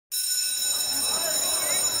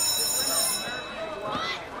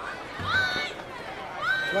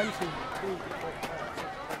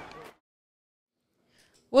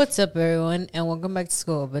What's up, everyone, and welcome back to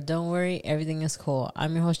school. But don't worry, everything is cool.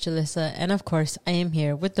 I'm your host, Jalissa, and of course, I am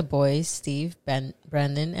here with the boys, Steve,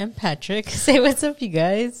 Brandon, and Patrick. Say what's up, you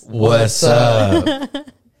guys. What's up?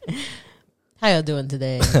 How y'all doing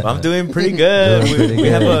today? I'm doing pretty good. We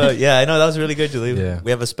have good. I know that was really good, Julie. Yeah.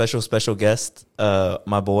 We have a special guest,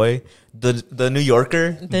 my boy, the New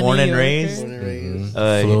Yorker, born and raised,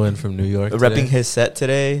 Flew in from New York, repping his set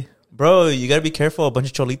today. Bro, you gotta be careful. A bunch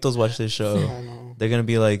of cholitos watch this show. They're gonna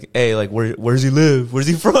be like, "Hey, like, where's he live? Where's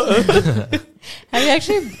he from?" Have you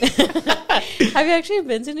actually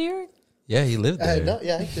been to New York? Yeah, he lived there.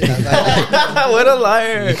 What a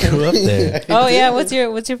liar! He grew up there. Oh yeah, what's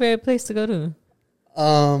your favorite place to go to?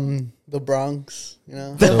 The Bronx, you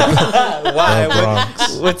know. Why? The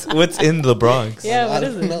Bronx. What's in the Bronx? Yeah, what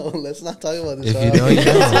is it? No, let's not talk about this. If you know, you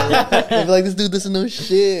know. They'd be like, this dude doesn't know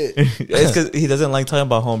shit. It's because he doesn't like talking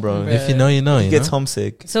about home, bro. Bruh. If you know, you know. He You gets know?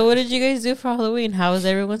 homesick. So what did you guys do for Halloween? How was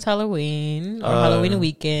everyone's Halloween or Halloween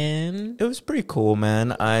weekend? It was pretty cool,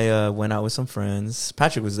 man. I went out with some friends.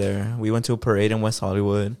 Patrick was there. We went to a parade in West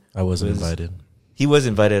Hollywood. I wasn't invited. He was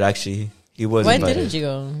invited, actually. He was Why invited. didn't you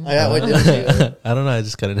go? Why didn't you? I don't know. I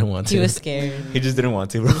just kind of didn't want to. He was scared. He just didn't want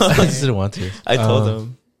to, bro. I just didn't want to. I told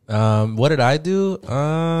him. What did I do?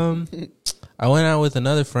 I went out with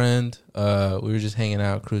another friend. We were just hanging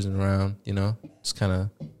out, cruising around. You know, just kind of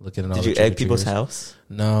looking at all. Did the you egg trick-or-treaters. people's house?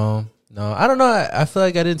 No. I don't know. I feel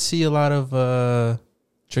like I didn't see a lot of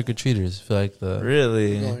trick or treaters. I feel like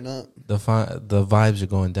Really? No, you're not. the vibes are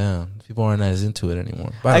going down. People aren't as into it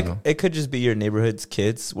anymore. But I don't know. It could just be your neighborhood's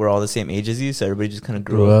kids. We're all the same age as you, so everybody just kind of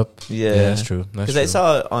Grew up. Yeah, that's true. Because I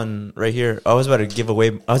saw it on right here. I was about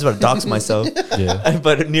to dox myself. Yeah.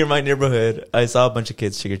 But near my neighborhood, I saw a bunch of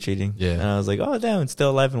kids trick or treating. Yeah. And I was like, oh damn, it's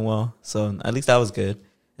still alive and well. So at least that was good.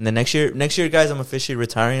 And then next year, guys, I'm officially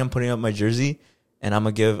retiring. I'm putting up my jersey, and I'm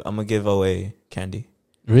gonna give away candy.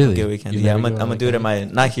 Really? Give away candy. You Yeah, never I'm give gonna away do it at candy?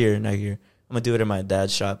 my not here. I'm gonna do it at my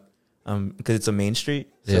dad's shop. Because it's a main street.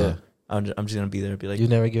 So Yeah. I'm just gonna be there and be like, You've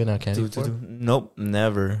never given out candy before? Nope,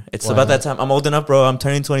 never. It's Why about not? that time. I'm old enough, bro. I'm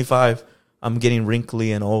turning 25. I'm getting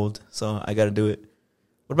wrinkly and old, so I gotta do it.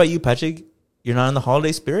 What about you, Patrick? You're not in the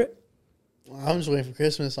holiday spirit? I'm just waiting for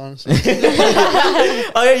Christmas, honestly.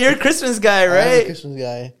 Oh yeah, you're a Christmas guy, I'm a right? Christmas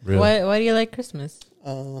guy. Real. Why do you like Christmas?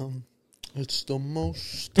 It's the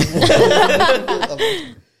most.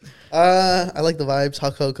 I like the vibes,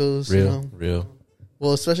 hot cocos. You know? Real.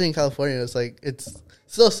 Well, especially in California, it's like it's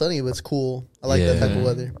still sunny, but it's cool. I like that type of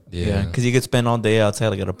weather. Yeah. Because you could spend all day outside,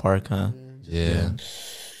 like at a park, huh? Yeah.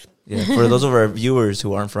 Yeah. For those of our viewers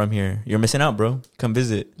who aren't from here, you're missing out, bro. Come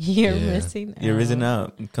visit. You're Yeah. missing out. You're missing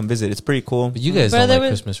out. Come visit. It's pretty cool. But you guys But don't there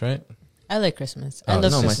like was- Christmas, right? I like Christmas. Oh, I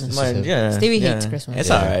love no, Christmas. Yeah. Stevie yeah. hates Christmas. It's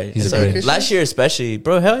Yeah. all right. He's It's a all right. Christian? Last year especially,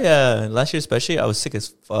 bro. Hell yeah. Last year especially, I was sick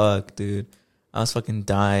as fuck, dude. I was fucking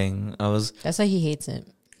dying. That's why he hates it.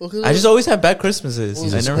 Well, 'cause I just always have bad Christmases.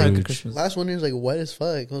 He's I a never had good Scrooge. Christmas. last winter was like wet as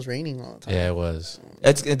fuck. It was raining all the time. Yeah, it was.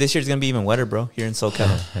 This year's gonna be even wetter, bro. Here in SoCal.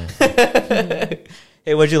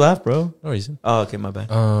 Hey, why'd you laugh, bro? No reason. Oh, okay, my bad.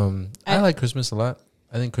 I like Christmas a lot.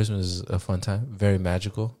 I think Christmas is a fun time. Very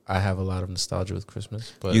magical. I have a lot of nostalgia with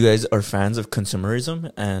Christmas. But You guys are fans of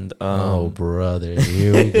consumerism and oh, brother,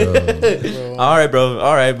 here we go. Bro. all right, bro.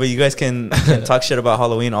 All right, but you guys can talk shit about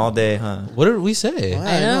Halloween all day, huh? What did we say? Why?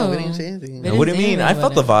 I know. We didn't say anything. They What do didn't you say mean? I anything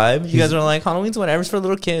felt the about vibe. You guys are like, Halloween's whatever's for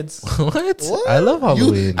little kids. What? What? I love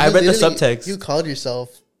Halloween. I read the literally- subtext. You called yourself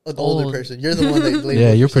an Old. older person. You're the one that labeled Yeah,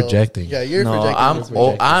 you're yourself. projecting. Yeah, you're No, projecting. I'm You're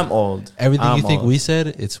old. projecting. I'm old. Everything I'm you think old. we said,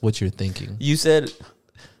 it's what you're thinking. You said,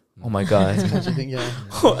 oh my God. What you think, yeah.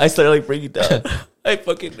 I started like breaking down. I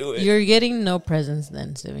fucking knew it. You're getting no presents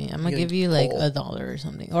then, Stevie. I'm gonna You're give you like cold. $1 or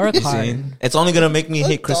something or a You card. see? It's only going to make me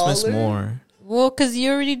hate Christmas $1? more. Well, because you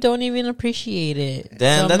already don't even appreciate it.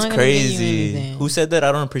 Damn, So I'm that's not gonna get you crazy. anything. Who said that?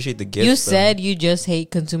 I don't appreciate the gifts. You though. said you just hate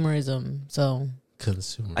consumerism. So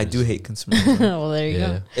Consumer. I do hate consumerism. well, there you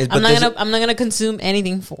Yeah. go. But I'm not gonna consume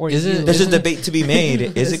anything for Is you. it- there's a debate to be made.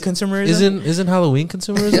 Is it consumerism? Isn't Halloween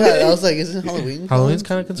consumerism? Yeah, I was like, isn't Halloween? Halloween's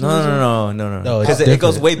kind of consumerism. No. it's Because it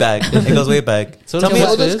goes different. way back. It goes way back. So Tell does me,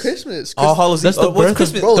 Oh, Christmas. that's Christmas. all Hallows. That's the what's birth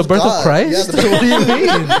Christmas? of Bro, the birth of God. Christ. Yeah, What do you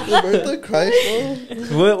mean? the birth of Christ,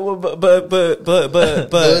 bro.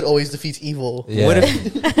 But Good always defeats evil. Yeah. what if?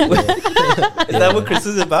 Is that what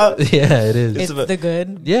Christmas is about? Yeah, it is. It's about- the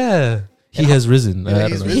good. Yeah, he has risen. Yeah, I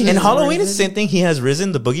he's don't know. risen. In Halloween, it's the same thing. He has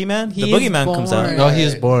risen. The boogeyman. He the is boogeyman comes out. born. No, he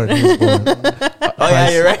is born. He is born. Oh yeah,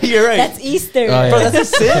 you're right. You're right. That's Easter. Oh, yeah. Bro, that's a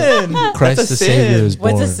sin. Christ That's the a Savior sin. is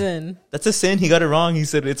born. What's a sin? That's a sin. He got it wrong. He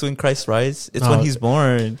said it's when Christ rise. It's when No. he's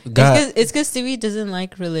born. God. It's because Stevie doesn't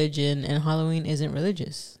like religion, and Halloween isn't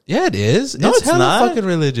religious. Yeah, it is. No, it's hella not. fucking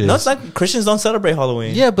religious. No, it's not. Christians don't celebrate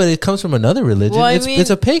Halloween. Yeah, but it comes from another religion. Well, I it's mean-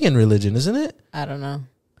 a pagan religion, isn't it? I don't know.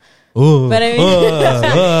 Ooh. But I mean,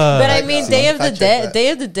 but I mean, See, Day of the fact check Dead. that. Day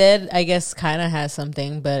of the Dead, I guess, kind of has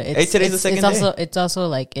something, but it's Hey, today's the second it's day. also it's also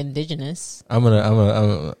like indigenous. I'm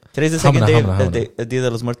gonna. Today's the second day Hamana, of hamana. the Dia de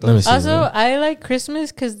los Muertos. Let me see. Also, I like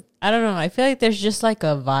Christmas because I don't know. I feel like there's just like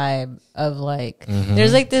a vibe of like Mhm.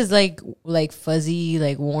 there's like this like fuzzy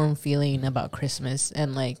like warm feeling about Christmas,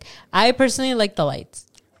 and like I personally like the lights.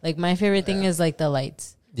 Like my favorite thing is like the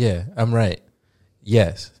lights. Yeah, I'm right.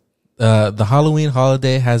 Yes. The Halloween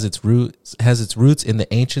holiday has its roots in the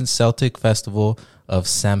ancient Celtic festival of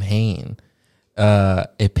Samhain, a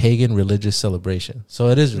pagan religious celebration. So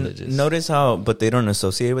it is religious. Notice how, but they don't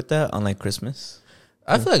associate with that, unlike Christmas.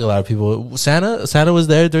 I feel like a lot of people. Santa was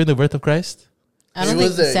there during the birth of Christ. I don't He think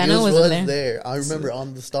was there. Santa he wasn't was there. I remember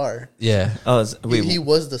on the star. Yeah, Oh, He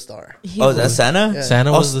was the star. oh, is that Santa? Yeah.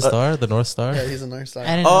 Santa was Oh, the star, the North Star. Yeah, he's a North Star. I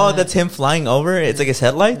didn't know Oh, that. that's him flying over. It's like his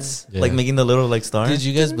headlights, Yeah. like making the little like star. Did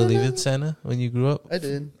you guys believe in Santa when you grew up? I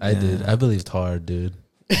did. I Yeah. did. I believed hard, dude.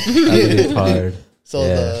 I believed hard. So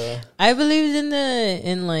Yeah. I believed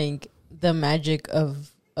in like the magic of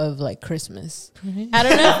like Christmas.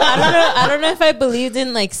 I don't know if I believed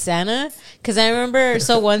in like Santa, because I remember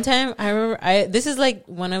one time this is like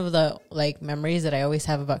one of the like memories that I always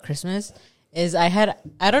have about Christmas is I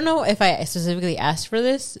don't know if I specifically asked for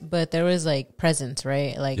this, but there was like presents,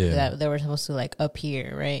 right? Like Yeah. that they were supposed to like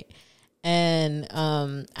appear, right? And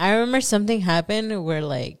I remember something happened where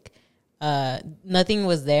like nothing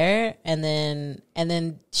was there, and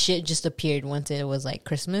then shit just appeared once it was like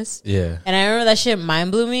Christmas. Yeah. And I remember that shit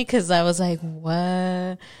mind blew me because I was like,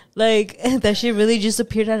 what? Like, that shit really just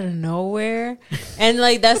appeared out of nowhere. And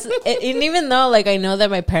like, and even though like I know that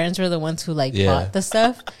my parents were the ones who like Yeah. bought the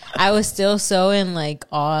stuff, I was still so in like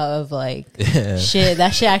awe of like, Yeah. shit, that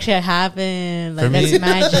shit actually happened. Like, For me- that's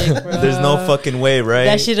magic, bro. There's no fucking way, right?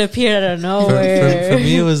 That shit appeared out of For nowhere.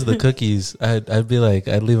 me, it was the cookies. I'd be like,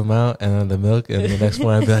 I'd leave them out, and then the milk, and the next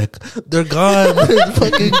one I'd be like, they're gone, they're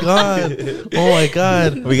fucking gone. Oh my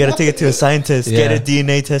god! We gotta take it to a scientist. Yeah. Get it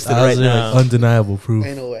DNA tested I right was like, now. undeniable proof.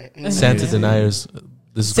 Ain't no way. Ain't no Santa way. deniers.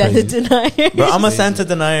 This is Santa crazy. denier. Bro, I'm a Santa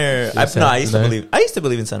denier. You're a Santa I used to denier? believe. I used to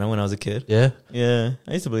believe in Santa when I was a kid. Yeah. Yeah,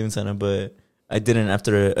 I used to believe in Santa, but I didn't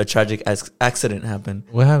after a tragic accident happened.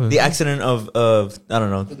 What happened? The accident of I don't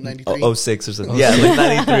know, 93? 06 or something. Oh, Yeah,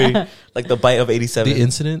 like 93, like the bite of 87. The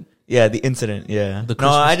incident. Yeah, the incident. Yeah. The No,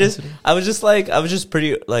 I Christmas just, incident? I was just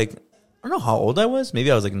pretty like, I don't know how old I was.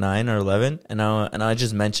 Maybe I was like 9 or 11, and I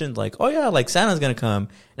just mentioned like, oh yeah, like Santa's gonna come,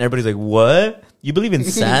 and everybody's like, what? You believe in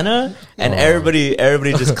Santa? And Aw. everybody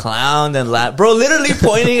just clowned and laughed, bro. Literally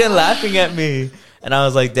pointing and laughing at me. And I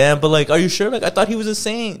was like, damn, but like, are you sure? Like, I thought he was a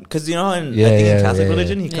saint, because you know, I think in Catholic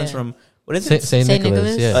religion, he comes Yeah. from what is it? Saint Saint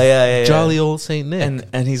Nicholas. Nicholas? Yeah. Oh yeah. Jolly old Saint Nick.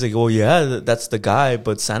 And he's like, well, yeah, that's the guy,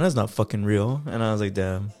 but Santa's not fucking real. And I was like,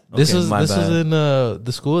 damn. this okay, was my this was bad. in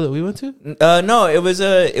the school that we went to. No, it was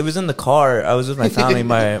in the car. I was with my family.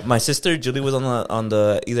 My sister Julie was on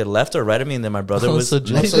the either left or right of me, and then my brother Oh, was. so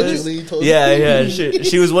Julie Also, was- Julie told Yeah.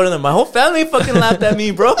 She was one of them. My whole family fucking laughed at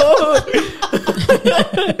me, bro.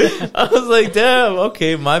 I was like, damn.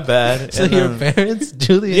 Okay, my bad. So And, your parents,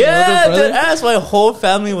 Julie, and your yeah, older brother? that's my whole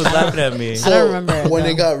family was laughing at me. I don't remember it, when though.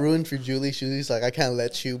 it got ruined for Julie. Julie's like, I can't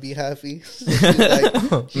let you be happy. She's like,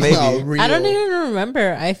 he's Maybe. not real. I don't even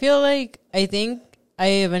remember. I think I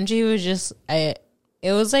eventually was just it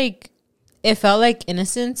was like it felt like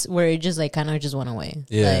innocence where it just like kind of just went away.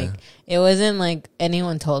 Yeah. Like it wasn't like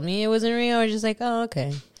anyone told me it wasn't real. I was just like, oh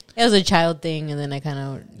okay. It was a child thing, and then I kind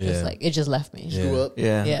of just Yeah. like it just left me. Yeah. Grew up.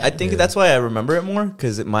 Yeah. Yeah. I think Yeah. that's why I remember it more,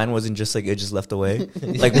 because mine wasn't just like it just left away.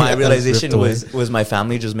 Like my realization Ripped was my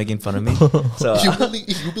family just making fun of me. So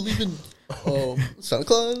You believe in Santa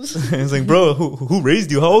Claus? it's like, bro, who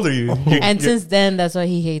raised you? How old are you? And since then, that's why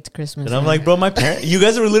he hates Christmas. And I'm now. like, bro, my parents. You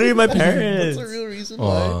guys were literally my That's parents. the real reason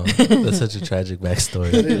Aw, why. that's such a tragic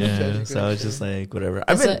backstory. Yeah. So I was just like, whatever.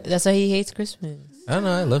 I that's, mean, that's why he hates Christmas. I don't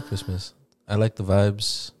know. I love Christmas. I like the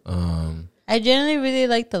vibes. I generally really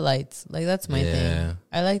like the lights. Like that's my Yeah. thing.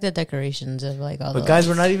 I like the decorations of like all. But the guys,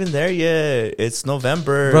 lights. we're not even there yet. It's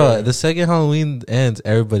November, Bro, the second Halloween ends,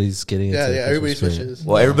 everybody's getting Yeah, into yeah. the Everybody Christmas spirit. switches.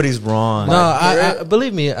 Well, everybody's wrong. No, I Right?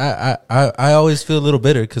 believe me. I always feel a little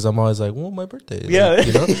bitter because I'm always like, well, my birthday. Yeah. Like,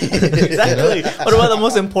 you know. Exactly. What about the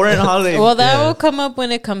most important holiday? Well, that Yeah. will come up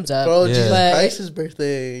when it comes up. Bro, Yeah. Jesus But- Christ's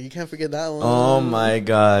birthday. You can't forget that one. Oh my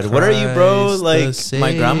God! What are you, bro? Christ Like the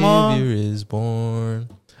my grandma. Savior is born.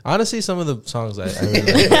 Honestly, some of the songs I really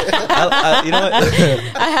like. You know what?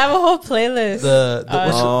 I have a whole playlist. The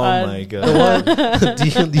Oh on- my the God! one.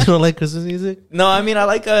 do you don't like Christmas music? No, I mean I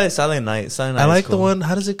like Silent Night. Silent Night. I is like the cool. one.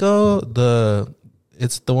 How does it go?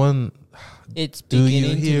 It's the one. It's Do you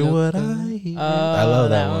beginning to hear look what good. I hear? Oh, I love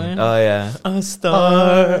that one. Oh yeah, a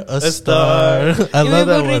star, A star. I love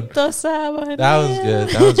that one. one. That was good.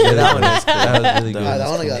 That was really That good. one is good. That was really That good. That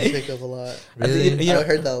one I got picked up a lot. Really? You know, I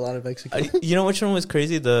heard that a lot in Mexico. you know which one was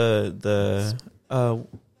crazy?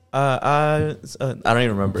 I don't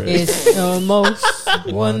even remember it. It's the most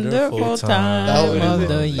wonderful time That one- of the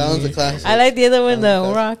that one's a year. classic. I like the other one, That the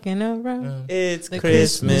one's rocking around. It's The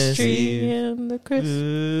Christmas tree Eve. and the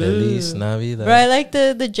Christmas. Feliz Navidad. Bro, I like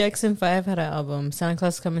the Jackson 5 had an album, Santa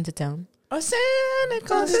Claus Coming to Town. Oh, Santa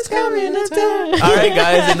Claus is coming to town. All right,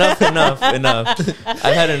 guys, enough.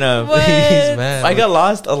 I've had enough. What? He's mad. I got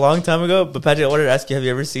lost a long time ago, but Patrick, I wanted to ask you: have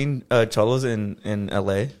you ever seen cholos in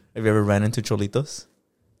LA? Have you ever ran into cholitos?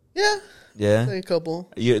 Yeah, Yeah, like a couple.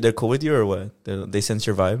 they're cool with you or what? They sense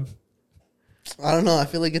your vibe. I don't know. I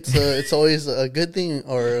feel like it's always a good thing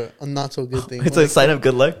or a not so good thing. It's a sign of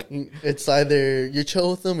good luck. It's either you're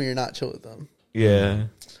chill with them or you're not chill with them. Yeah.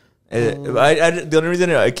 The only reason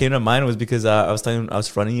it came to mind was because I was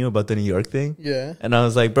fronting you about the New York thing, Yeah. and I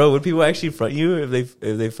was like, bro, would people actually front you if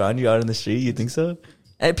they found you out in the street? You think so?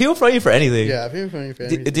 And people front you for anything. Yeah, if you're funny for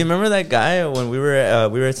Do you remember that guy when we were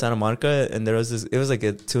at Santa Monica and there was this? It was like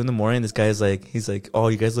at 2 a.m. This guy is like, he's like, oh,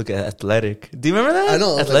 you guys look athletic. Do you remember that? I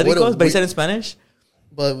know, I was like, Atléticos, what but he said in Spanish.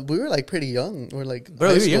 But we were like pretty young. We're like Bro,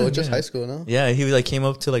 high we were school, young, just yeah. high school, no? Yeah, he like came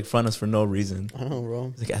up to like front us for no reason. I don't know,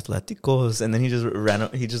 bro. He's like Atléticos, and then he just ran.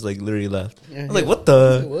 He just like literally left. Yeah, I was like, yeah. what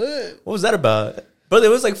the? What? What was that about? But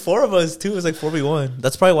there was like 4 of us too. It was like 4v1.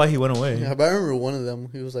 That's probably why he went away. Yeah, but I remember one of them.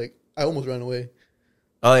 He was like, I almost ran away.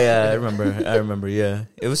 Oh yeah, I remember. Yeah,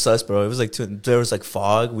 it was sus, bro. It was like there was like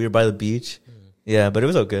fog. We were by the beach. Yeah, but it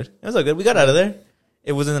was all good. It was all good. We got out of there.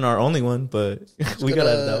 It wasn't our only one, but we got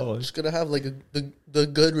out of that one. Just gotta have like the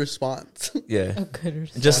good response. Yeah, A good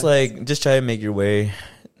response. just try to make your way.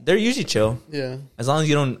 They're usually chill Yeah. as long as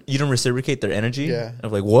you don't reciprocate their energy. Yeah.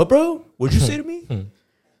 I'm like, what, bro? What'd you say to me?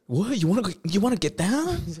 What you want to get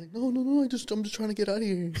down? He's like, no, I'm just trying to get out of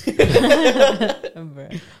here. Bro.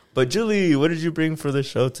 But Julie, what did you bring for the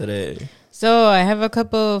show today? So I have a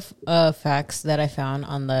couple of facts that I found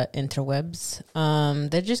on the interwebs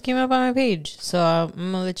that just came up on my page. So I'm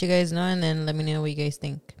going to let you guys know and then let me know what you guys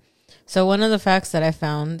think. So one of the facts that I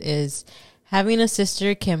found is having a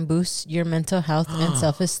sister can boost your mental health and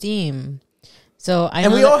self-esteem. So I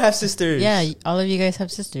And know we all have sisters. Yeah, all of you guys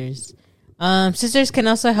have sisters. Sisters can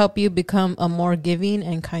also help you become a more giving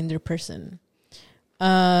and kinder person.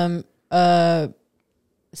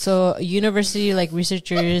 So university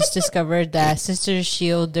researchers discovered that sisters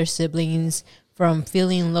shield their siblings from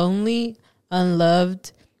feeling lonely,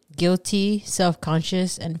 unloved, guilty,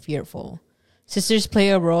 self-conscious, and fearful. Sisters play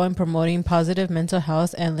a role in promoting positive mental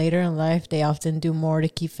health, and later in life, they often do more to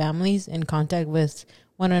keep families in contact with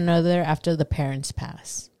one another after the parents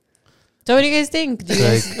pass. So what do you guys think? Do you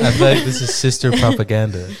guys- I feel like this is sister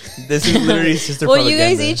propaganda. This is literally sister well, propaganda.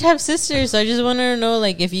 you guys each have sisters, so I just want to know,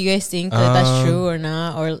 if you guys think that that's true or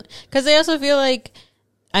not, or because I also feel like,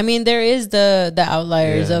 I mean, there is the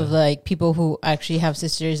outliers Yeah. of people who actually have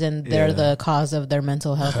sisters and they're Yeah. the cause of their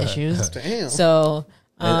mental health issues. Damn. So,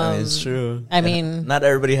 I mean, it's true. I And mean- not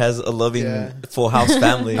everybody has a loving Yeah. full house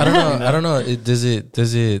family. I don't know. Does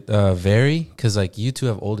it vary? Because you two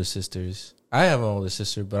have older sisters. I have an older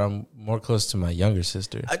sister, but I'm more close to my younger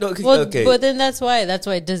sister. I don't. well, Okay. but then that's why.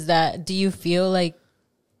 Do you feel like?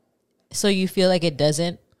 So you feel like it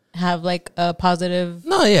doesn't have a positive?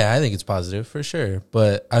 No, yeah, I think it's positive for sure.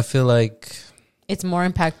 But I feel like It's more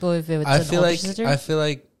impactful if it's I an feel older like sister. I feel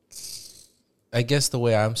like I guess the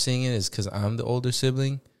way I'm seeing it is because I'm the older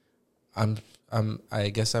sibling. I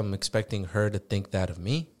guess I'm expecting her to think that of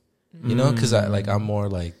me, you know, because I'm more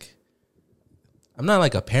I'm not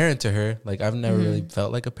like a parent to her. I've never really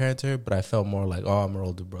felt like a parent to her, but I felt more like, oh, I'm her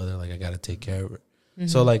older brother. I got to take care of her.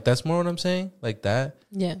 So that's more what I'm saying, like that.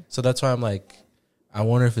 yeah. So that's why I'm I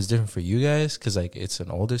wonder if it's different for you guys because like it's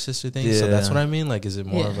an older sister thing. So that's what I mean. Like, is it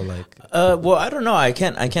more of a like? Well, I don't know. I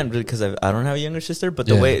can't really because I don't have a younger sister. But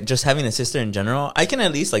the way just having a sister in general, I can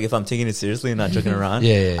at least like if I'm taking it seriously and not joking around.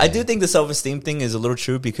 I do think the self-esteem thing is a little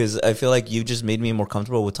true because I feel like you just made me more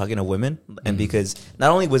comfortable with talking to women, and because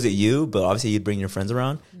not only was it you, but obviously you'd bring your friends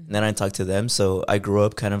around, and then I talk to them. So I grew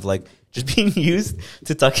up kind of like just being used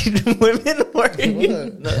to talking to women.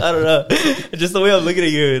 I don't know. Just the way I'm looking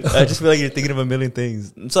at you, I just feel like you're thinking of a million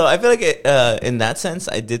things. So I feel like in that sense,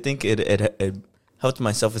 I did think it helped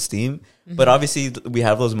my self-esteem. But obviously, we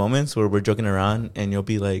have those moments where we're joking around, and you'll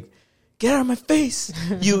be like, "Get out of my face,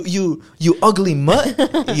 you ugly mutt,"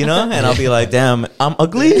 you know? And I'll be like, "Damn, I'm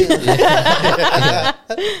ugly."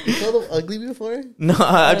 You called them ugly before? No,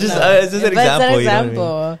 it's just an example. That's an you know what I mean?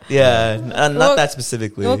 example. Yeah, not that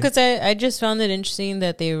specifically. Well, because I just found it interesting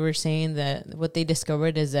that they were saying that what they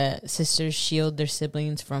discovered is that sisters shield their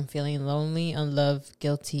siblings from feeling lonely, unloved,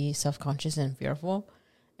 guilty, self-conscious, and fearful.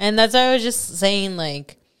 And that's why I was just saying,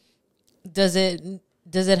 like, does it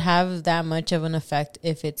have that much of an effect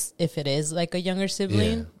if it is like a younger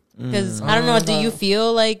sibling? Because I don't know. Do you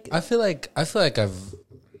feel like? I feel like I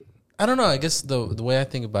don't know. I guess the way I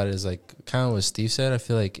think about it is like kind of what Steve said. I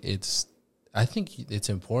feel like I think it's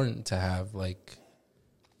important to have like,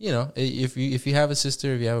 you know, if you have a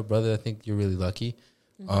sister, if you have a brother, I think you're really lucky.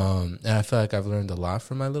 And I feel like I've learned a lot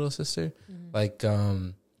from my little sister. Like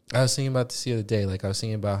I was thinking about this the other day. Like I was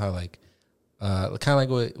thinking about how like kind of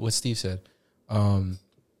like what Steve said. I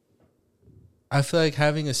feel like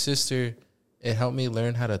having a sister, it helped me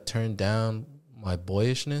learn how to turn down my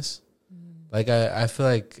boyishness. Like I feel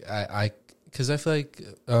like because I feel like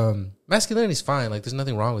masculinity is fine. Like there's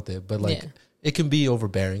nothing wrong with it, but like it can be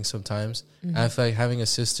overbearing sometimes. And I feel like having a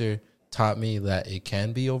sister taught me that it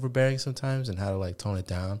can be overbearing sometimes, and how to like tone it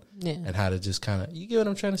down, and how to just kind of, you get what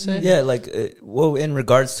I'm trying to say? Yeah, like well, in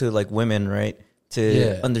regards to like women, right?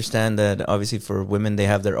 To understand that obviously for women they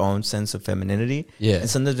have their own sense of femininity. And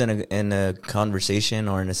sometimes in a conversation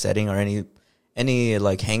or in a setting or any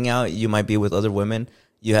like hangout you might be with other women,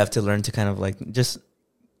 you have to learn to kind of like just,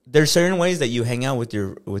 there's certain ways that you hang out with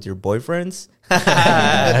your boyfriends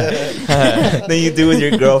than you do with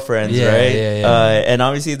your girlfriends, right? And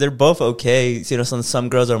obviously they're both okay. You know, some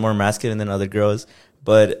girls are more masculine than other girls,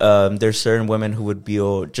 but there's certain women who would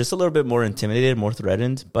feel just a little bit more intimidated, more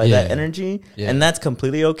threatened by that energy, and that's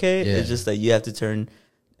completely okay. It's just that you have to turn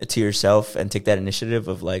to yourself and take that initiative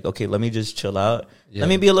of like, okay, let me just chill out. Let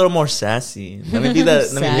me be a little more sassy. Let me be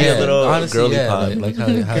that. Let me be a little girly pop. Like how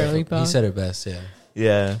Girly pop. He said it best.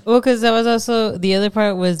 Yeah. Well, because that was also the other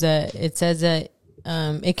part was that it says that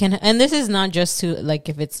it can, and this is not just to like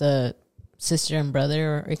if it's a sister and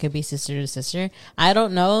brother, or it could be sister to sister. I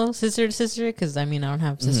don't know sister to sister because I mean I don't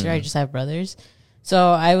have a sister. I just have brothers.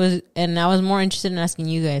 So I was more interested in asking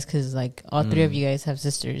you guys because like all three of you guys have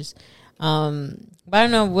sisters. But I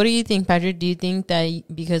don't know. What do you think, Patrick? Do you think that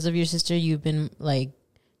because of your sister, you've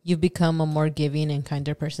become a more giving and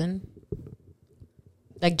kinder person?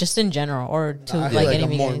 Like just in general, or to like any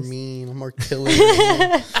of you guys? I'm more mean. I'm more killer.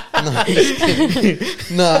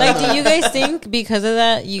 No, do you guys think because of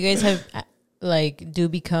that, you guys have like do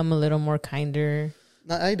become a little more kinder?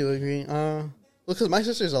 No, I do agree. Because my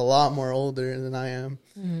sister's a lot more older than I am.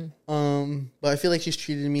 But I feel like she's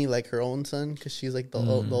treated me like her own son because she's like the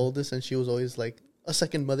oldest, and she was always like a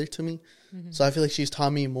second mother to me. So I feel like she's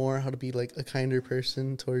taught me more how to be like a kinder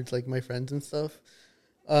person towards like my friends and stuff.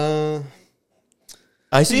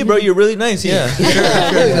 I see, bro. You're really nice. Yeah,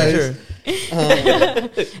 sure.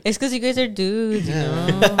 It's because you guys are dudes, you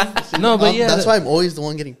know. No, but that's why I'm always the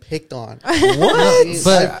one getting picked on. What?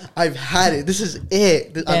 But I've had it. This is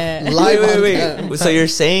it. I'm Wait. So you're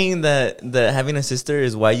saying that having a sister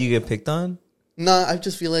is why you get picked on? No, I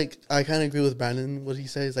just feel like I kind of agree with Brandon. What he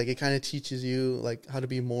says, like it kind of teaches you like how to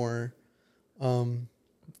be more,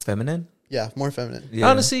 feminine. Yeah, more feminine. Yeah.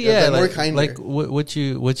 Honestly, yeah, like more kinder. Like what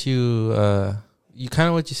you kind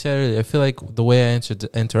of what you said earlier. I feel like the way I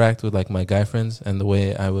interact with like my guy friends and the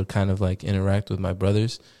way I would kind of like interact with my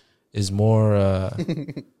brothers is more.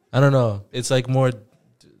 I don't know. It's like more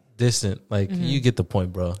distant. Like you get the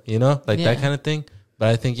point, bro. You know, like that kind of thing. But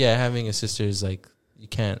I think having a sister is like you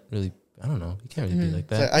can't really. I don't know. You can't really be like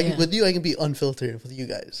that. So with you, I can be unfiltered with you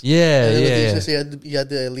guys. Yeah, and then with your sister, you had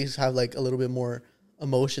to at least have like a little bit more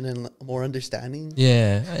emotion and more understanding.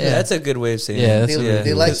 Yeah, that's a good way of saying it.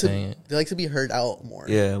 They like to be heard out more.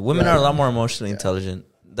 Yeah, women are a lot more emotionally intelligent.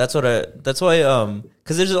 That's why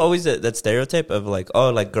because there's always that stereotype of like,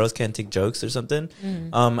 oh, like girls can't take jokes or something.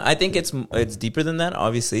 I think it's deeper than that.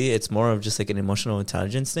 Obviously, it's more of just like an emotional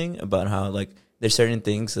intelligence thing about how like there's certain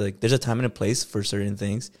things, like there's a time and a place for certain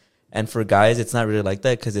things. And for guys, it's not really like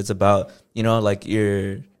that because it's about, you know, like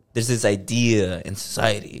there's this idea in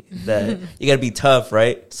society that you gotta be tough,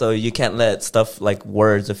 right? So you can't let stuff like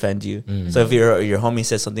words offend you. So if your homie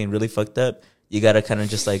says something really fucked up, you gotta kind of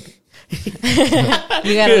just like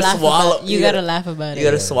you gotta laugh swallow. you gotta laugh about You it.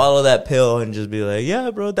 gotta swallow that pill and just be like, yeah,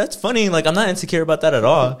 bro, that's funny. Like, I'm not insecure about that at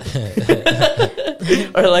all.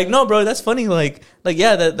 Or like, no, bro, that's funny. Like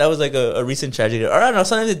yeah, that was like a recent tragedy. Or I don't know.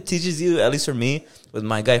 Sometimes it teaches you, at least for me, with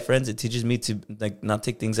my guy friends, it teaches me to like not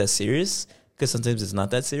take things as serious because sometimes it's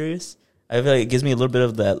not that serious. I feel like it gives me a little bit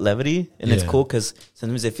of that levity, and it's cool because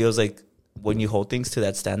sometimes it feels like when you hold things to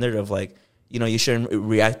that standard of like, you know, you shouldn't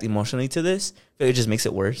react emotionally to this, but it just makes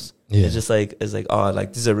it worse. Yeah. It's like, oh, like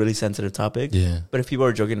this is a really sensitive topic. Yeah. But if people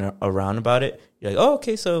are joking around about it, you're like, oh,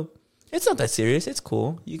 okay, so it's not that serious. It's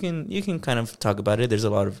cool. You can kind of talk about it. There's a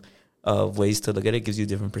lot of ways to look at it. It gives you a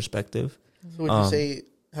different perspective. So would you say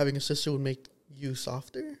having a sister would make you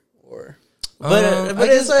softer, or? But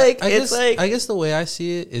it's like I guess the way I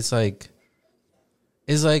see it, it's like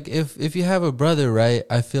if you have a brother, right?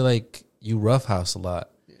 I feel like you roughhouse a lot.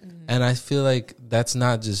 And I feel like that's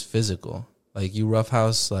not just physical. Like you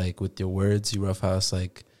roughhouse like with your words, you roughhouse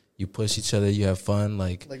like you push each other, you have fun,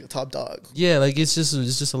 like a top dog. Yeah, like it's just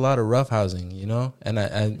a lot of roughhousing, you know. And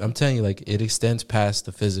I'm telling you, like it extends past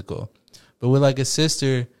the physical. But with like a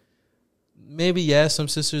sister, maybe some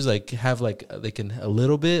sisters like have like they can a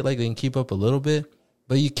little bit, like they can keep up a little bit,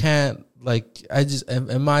 but you can't. Like I just,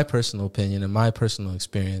 in my personal opinion, in my personal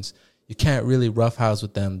experience, you can't really roughhouse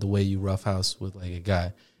with them the way you roughhouse with like a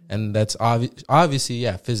guy. And that's obviously,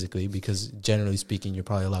 physically, because generally speaking, you're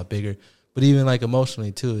probably a lot bigger. But even like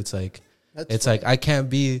emotionally too, it's like I can't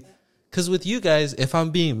be, because with you guys, if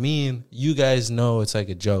I'm being mean, you guys know it's like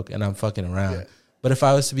a joke and I'm fucking around. Yeah. But if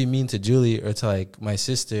I was to be mean to Julie or to like my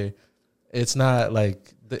sister, it's not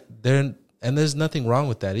like there's nothing wrong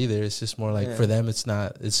with that either. It's just more like for them, it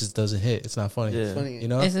just doesn't hit. It's not funny. It's funny. You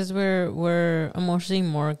know, it's just we're emotionally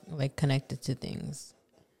more like connected to things.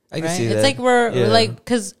 I can see that. It's like we're like,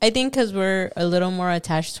 because I think because we're a little more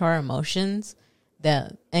attached to our emotions,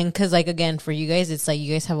 and because like again for you guys, it's like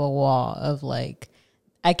you guys have a wall of like,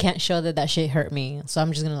 I can't show that shit hurt me, so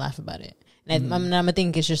I'm just gonna laugh about it, and I'm gonna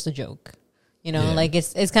think it's just a joke, you know, like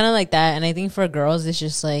it's kind of like that. And I think for girls, it's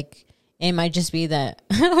just like it might just be that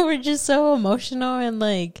we're just so emotional and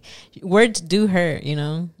like words do hurt, you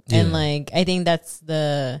know, and like I think that's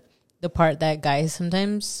the part that guys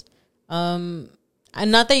sometimes and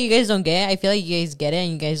not that you guys don't get it. I feel like you guys get it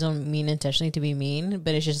and you guys don't mean intentionally to be mean,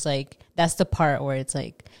 but it's just like that's the part where it's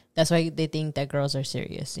like that's why they think that girls are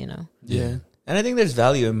serious, you know. Yeah. And I think there's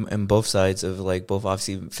value in both sides of like both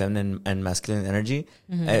obviously feminine and masculine energy.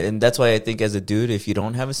 And that's why I think as a dude, if you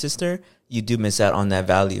don't have a sister, you do miss out on that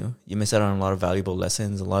value. You miss out on a lot of valuable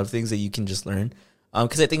lessons, a lot of things that you can just learn.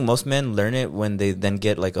 Because I think most men learn it when they then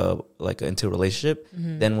get like into a relationship,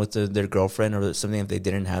 then with their girlfriend or something. If they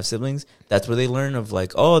didn't have siblings, that's where they learn of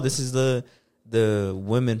like, oh, this is the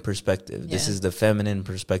women perspective. This is the feminine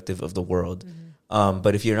perspective of the world.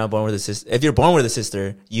 But if you're not born with a sister, if you're born with a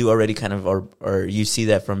sister, you already kind of or you see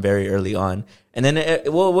that from very early on. And then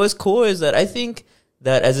what was cool is that I think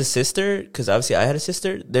that as a sister, because obviously I had a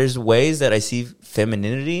sister, there's ways that I see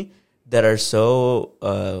femininity that are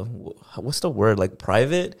so what's the word, like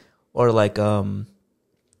private, or like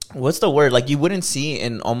what's the word, like you wouldn't see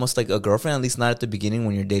in almost like a girlfriend, at least not at the beginning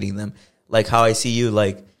when you're dating them. Like how I see you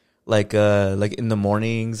like in the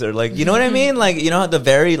mornings, or like, you know what I mean, like, you know, the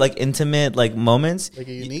very like intimate like moments, like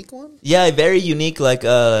a unique one. Yeah, very unique. Like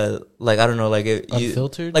I don't know, like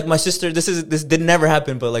unfiltered. Like my sister, this did never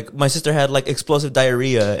happen, but like my sister had like explosive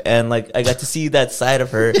diarrhea, and like I got to see that side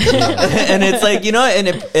of her, and it's like, you know, and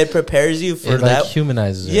it prepares you for that. Like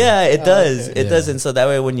humanizes her. Yeah, it does. Okay. It does, and so that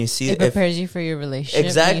way when you see it prepares you for your relationship.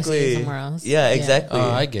 Exactly. Somewhere else. Yeah, exactly.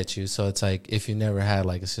 Oh, I get you. So it's like if you never had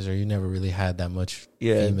like a sister, you never really had that much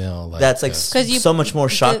female. Like, that's like so much more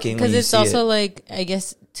shocking because it's also like, I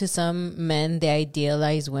guess to some men they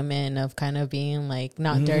idealize women of kind of being like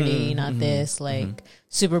not dirty, not this, like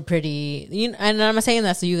super pretty. You know, and I'm not saying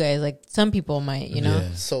that's to you guys. Like some people might, you know.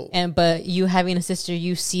 Yeah. So but you having a sister,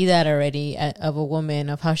 you see that already of a woman,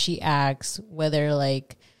 of how she acts, whether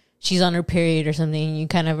like she's on her period or something. You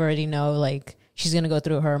kind of already know like she's gonna go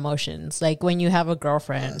through her emotions. Like when you have a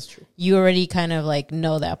girlfriend, you already kind of like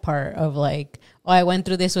know that part of like, oh, I went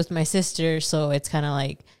through this with my sister, so it's kind of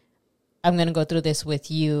like I'm gonna go through this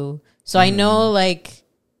with you. So I know like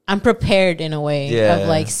I'm prepared in a way of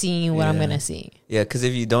like seeing what I'm gonna see. Yeah, because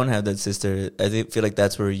if you don't have that sister, I feel like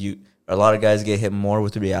that's where a lot of guys get hit more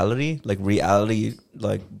with reality, like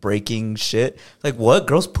breaking shit. Like what?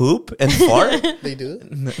 Girls poop and fart? They do.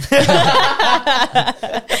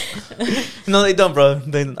 No, they don't, bro.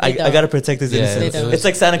 I don't. gotta protect his Yeah, innocence. they don't. It's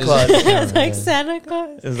like Santa Claus. It's like Santa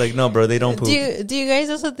Claus. It's like, no, bro, they don't poop. Do you guys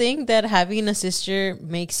also think that having a sister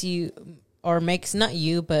makes you, or makes not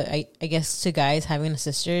you, but I guess to guys, having a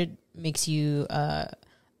sister makes you a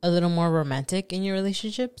little more romantic in your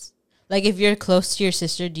relationships? Like if you're close to your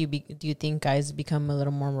sister, do you think guys become a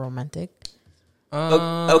little more romantic?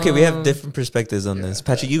 Okay, we have different perspectives on this.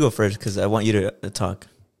 Patrick, you go first because I want you to talk.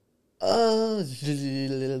 I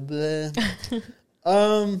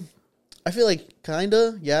feel like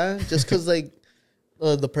kinda, yeah. Just because like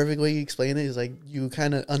the perfect way you explain it is like you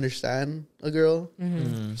kind of understand a girl.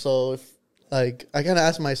 Mm-hmm. So if like I kind of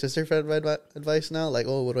ask my sister for advice now, like,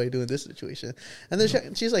 oh, what do I do in this situation? And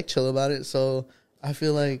then she's like chill about it. So I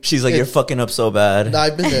feel like She's like, you're fucking up so bad. No,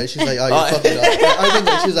 I've been there. She's like, oh, you fucked it up. I've been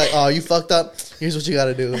there. She's like, oh, you fucked up. Here's what you got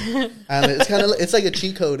to do. And it's kind of, it's like a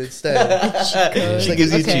cheat code instead. She like,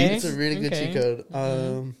 gives you okay. cheats. It's a really good cheat code.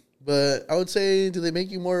 But I would say, do they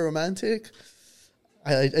make you more romantic?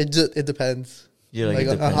 It depends. You're like,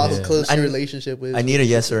 Like it on how depends. close I- your relationship is. I need a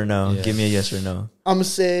yes or a no. Yeah. Give me a yes or no. I'm gonna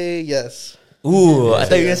say yes. Ooh, I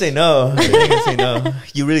thought you were Yeah. gonna say no. I thought you were gonna say no.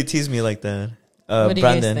 You really tease me like that. What do you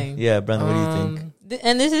guys Brandon. think? Yeah, Brandon, what do you think?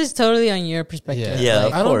 And this is totally on your perspective. Yeah,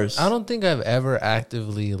 Like, of course. I don't think I've ever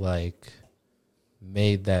actively like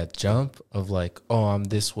made that jump of like, oh, I'm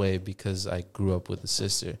this way because I grew up with a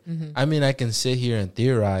sister. mm-hmm. I mean, I can sit here and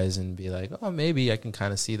theorize and be like, oh, maybe I can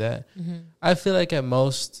kind of see that. Mm-hmm. I feel like at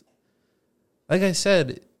most, like I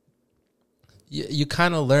said, you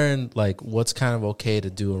kind of learn like what's kind of okay to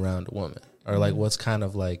do around a woman, or like what's kind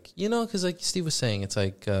of like, you know, because like Steve was saying, it's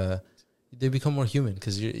like they become more human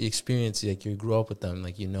because you experience, like you grew up with them,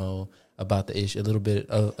 like you know about the issue a little bit,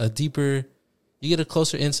 a deeper, you get a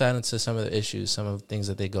closer insight into some of the issues, some of the things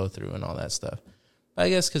that they go through and all that stuff. But I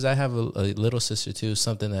guess because I have a little sister too,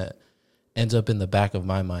 something that ends up in the back of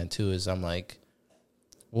my mind too is I'm like,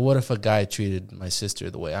 well, what if a guy treated my sister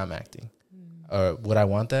the way I'm acting? Or would I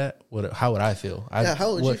want that? How would I feel?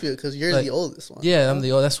 How would you feel? Because you're like, the oldest one. Yeah, I'm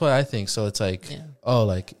the old. That's what I think. So it's like, Yeah. oh,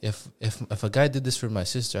 like if a guy did this for my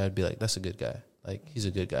sister, I'd be like, that's a good guy. Like he's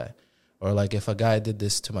a good guy. Or like if a guy did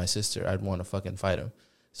this to my sister, I'd want to fucking fight him.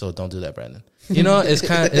 So don't do that, Brandon. You know, it's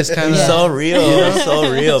kind of You're so real. You're so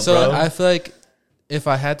real, so bro. I feel like if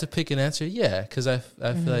I had to pick an answer, yeah, because I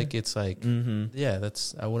feel like it's like, yeah,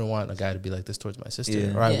 that's, I wouldn't want a guy to be like this towards my sister,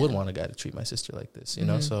 Yeah. or I Yeah. would want a guy to treat my sister like this, you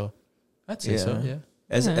know. So I'd say so, yeah.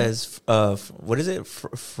 As what is it?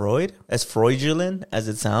 Freud? As fraudulent as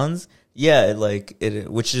it sounds, yeah.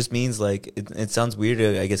 Which just means like it sounds weird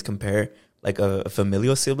to, I guess, compare like a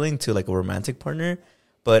familial sibling to like a romantic partner.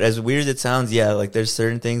 But as weird as it sounds, yeah, like there's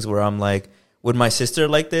certain things where I'm like, would my sister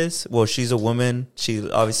like this? Well, she's a woman. She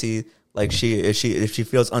obviously like if she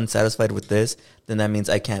feels unsatisfied with this, then that means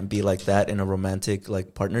I can't be like that in a romantic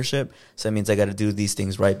like partnership. So that means I got to do these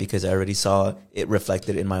things right because I already saw it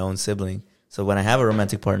reflected in my own sibling. So when I have a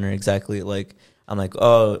romantic partner, exactly, like, I'm like,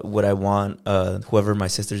 oh, would I want whoever my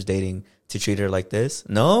sister's dating to treat her like this?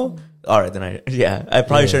 No? All right, then I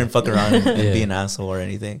probably shouldn't fuck around and be an asshole or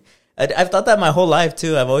anything. I've thought that my whole life,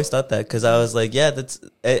 too. I've always thought that because I was like, yeah, that's...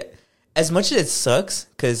 as much as it sucks,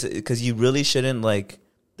 because you really shouldn't, like...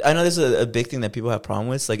 I know this is a big thing that people have problem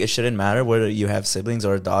with. Like, it shouldn't matter whether you have siblings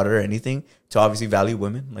or a daughter or anything to obviously value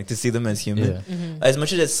women, like to see them as human. Yeah. As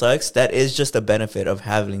much as it sucks, that is just a benefit of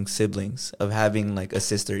having siblings, of having like a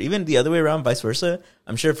sister. Even the other way around, vice versa.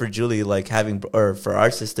 I'm sure for Julie, like or for our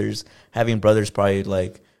sisters, having brothers probably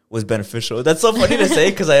like was beneficial. That's so funny to say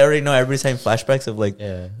because I already know everybody's having flashbacks of like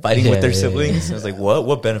fighting with their siblings. I was like,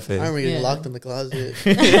 what benefit? I'm really locked in the closet.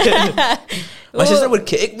 My sister would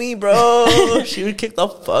kick me, bro. She would kick the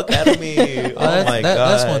fuck out of me. Oh my god,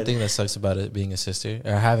 that's one thing that sucks about it being a sister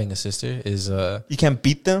or having a sister is you can't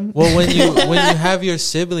beat them. well when you have your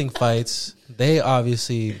sibling fights, they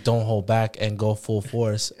obviously don't hold back and go full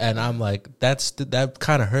force, and I'm like, that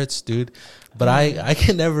kind of hurts, dude. But I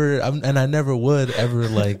can never, and I never would ever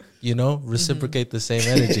like, you know, reciprocate the same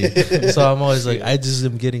energy. So I'm always like, I just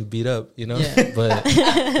am getting beat up, you know. Yeah.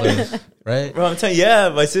 But right, Bro, I'm telling you, yeah,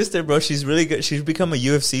 my sister, bro, she's really good. She's become a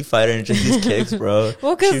UFC fighter and just these kicks, bro.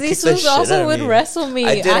 Well, She because would these kick the fools shit out also of would me. wrestle me.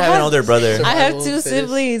 I did have an older brother. I have Survival two fittest.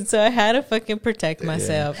 siblings, so I had to fucking protect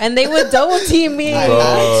myself. And they would double team me. I Bro,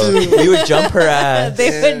 had to. we would jump her ass. They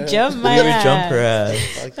Yeah. would jump my We would ass. jump her ass.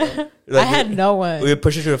 Fuck that. Like, I had no one. we would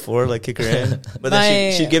push her to the floor, like kick her in. But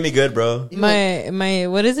then she'd get me good, bro. My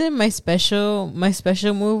what is it? My special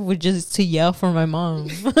move would just to yell for my mom.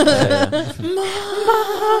 It's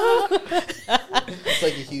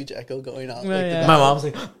like a huge echo going off. Right, Like yeah. the My mom's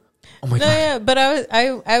like, oh my No, god. yeah, but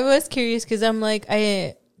I was curious because I'm like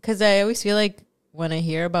because I always feel like when I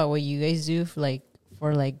hear about what you guys do for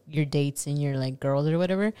for like your dates and your like girls or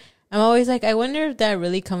whatever, I'm always like, I wonder if that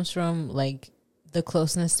really comes from like the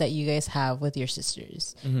closeness that you guys have with your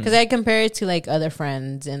sisters. Because I compare it to like other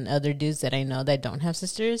friends and other dudes that I know that don't have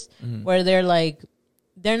sisters, where they're like,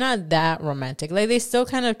 they're not that romantic. Like they still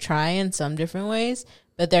kind of try in some different ways,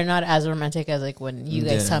 but they're not as romantic as like when you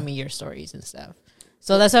guys tell me your stories and stuff.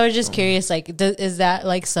 So that's why I was just curious, like, is that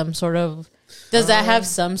like some sort of, does that have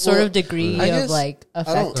some sort of degree of like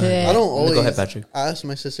effect to it? I don't always Go ahead, Patrick. ask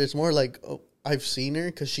my sister. It's more like, I've seen her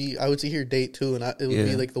because I would see her date too, and it would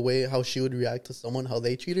be like the way how she would react to someone, how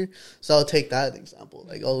they treat her. So I'll take that example.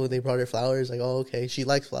 Like, oh, they brought her flowers. Like, oh, okay, she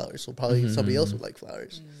likes flowers, so probably somebody else would like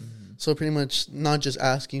flowers. So pretty much not just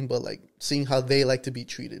asking, but like seeing how they like to be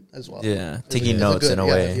treated as well. Yeah, taking notes in a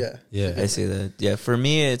way. Yeah. I see that. Yeah, for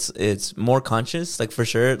me, it's more conscious. Like for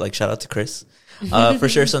sure, like shout out to Chris. For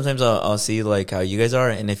sure, sometimes I'll see like how you guys are,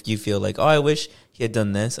 and if you feel like, oh, I wish he had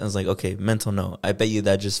done this, I was like, okay, mental note. I bet you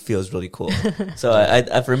that just feels really cool. So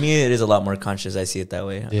I for me, it is a lot more conscious. I see it that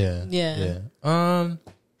way. Yeah.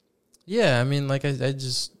 I mean, like I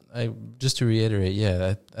just to reiterate,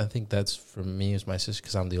 I think that's for me as my sister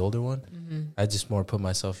because I'm the older one. I just more put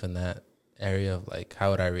myself in that area of like, how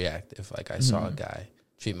would I react if like I saw a guy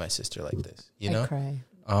treat my sister like this? You know, cry.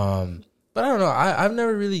 But I don't know. I've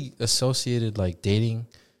never really associated like dating.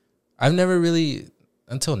 I've never really,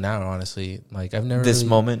 until now, honestly, like I've never this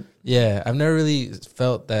moment. Yeah, I've never really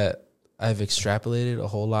felt that I've extrapolated a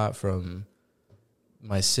whole lot from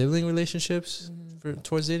my sibling relationships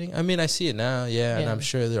towards dating. I mean, I see it now, and I'm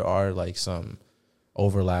sure there are like some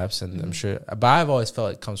overlaps, and I'm sure, but I've always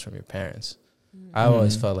felt it comes from your parents. I've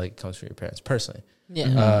always felt like it comes from your parents personally.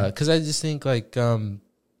 Because I just think like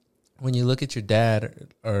when you look at your dad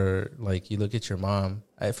or like you look at your mom,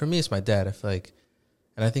 for me it's my dad. I feel like,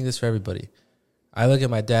 and I think this for everybody. I look at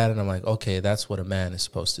my dad and I'm like, okay, that's what a man is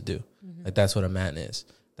supposed to do. Like that's what a man is.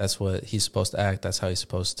 That's what he's supposed to act. That's how he's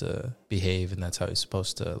supposed to behave, and that's how he's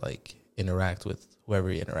supposed to like interact with whoever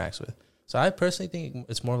he interacts with. So I personally think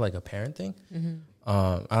it's more like a parent thing.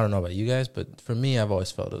 I don't know about you guys, but for me, I've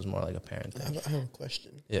always felt it was more like a parent thing. I have a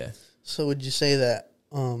question. Yeah. So would you say that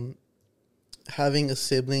having a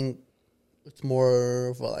sibling, it's more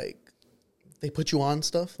of a, like they put you on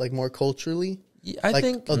stuff like more culturally? I like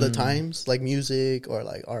think of the times, like music or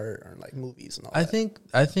like art or like movies and all I that.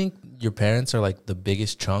 I think your parents are like the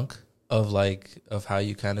biggest chunk of how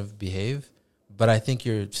you kind of behave, but I think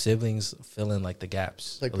your siblings fill in like the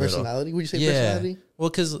gaps. Like personality? Would you say personality? Well,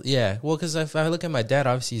 because if I look at my dad,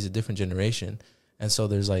 obviously he's a different generation, and so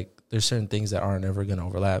there's certain things that aren't ever gonna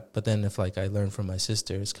overlap. But then if like I learn from my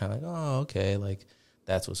sister, it's kind of like, oh, okay, like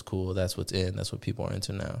that's what's cool, that's what's in, that's what people are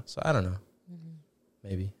into now. So I don't know,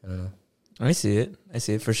 maybe I don't know. I see it.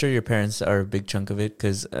 For sure, your parents are a big chunk of it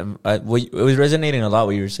because it was resonating a lot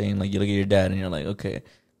what you were saying. Like, you look at your dad and you're like, okay,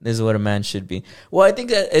 this is what a man should be. Well, I think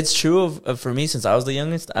that it's true for me since I was the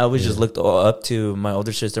youngest. I always just looked up to my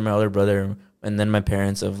older sister, my older brother, and then my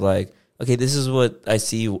parents of like, okay, this is what I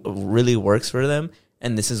see really works for them,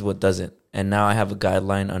 and this is what doesn't. And now I have a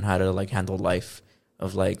guideline on how to like handle life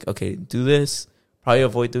of like, okay, do this, probably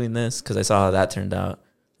avoid doing this because I saw how that turned out,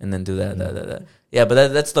 and then do that. Yeah,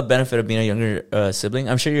 but that's the benefit of being a younger sibling.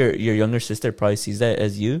 I'm sure your younger sister probably sees that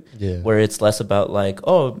as you, where it's less about like,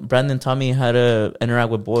 oh, Brandon taught me how to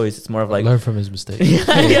interact with boys. It's more of like, learn from his mistakes.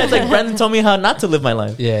 It's like Brandon told me how not to live my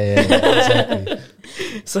life. Yeah, exactly.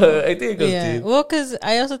 So I think it goes deep. Well, because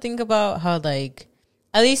I also think about how like,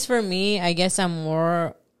 at least for me, I guess I'm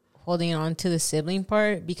more holding on to the sibling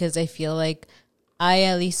part because I feel like I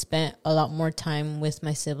at least spent a lot more time with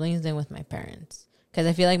my siblings than with my parents because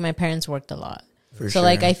I feel like my parents worked a lot. So,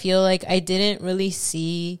 like, I feel like I didn't really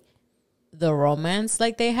see the romance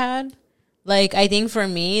like they had. Like, I think for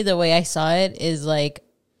me, the way I saw it is, like,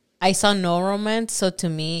 I saw no romance. So, to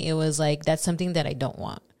me, it was, like, that's something that I don't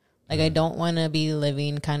want. Like, I don't want to be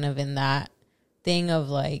living kind of in that thing of,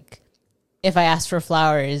 like, if I ask for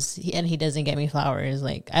flowers and he doesn't get me flowers,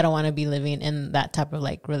 like, I don't want to be living in that type of,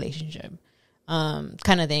 like, relationship.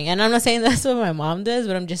 Kind of thing. And I'm not saying that's what my mom does,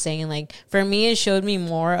 but I'm just saying like for me it showed me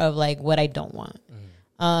more of like what I don't want.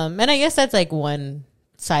 And I guess that's like one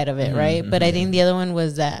side of it, right? But I think the other one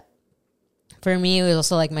was that for me it was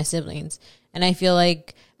also like my siblings. And I feel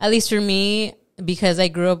like at least for me, because I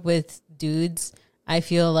grew up with dudes, I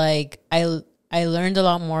feel like I learned a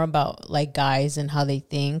lot more about like guys and how they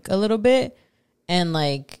think a little bit, and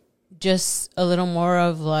like just a little more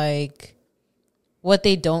of like what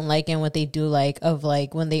they don't like and what they do like, of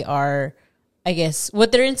like when they are, I guess,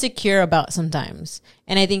 what they're insecure about sometimes.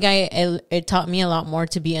 And I think it taught me a lot more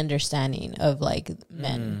to be understanding of like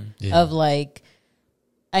men, of like,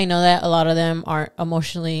 I know that a lot of them aren't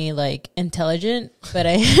emotionally like intelligent, but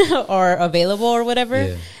I or available or whatever.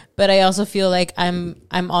 Yeah. But I also feel like I'm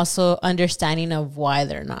also understanding of why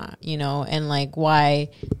they're not, you know, and like why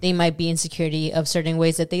they might be insecurity of certain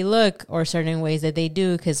ways that they look or certain ways that they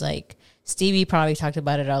do. Because like Stevie probably talked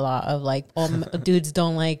about it a lot of like, dudes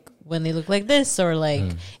don't like when they look like this or like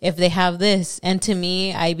if they have this. And to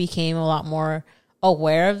me, I became a lot more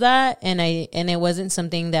aware of that, and it wasn't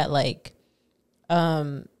something that like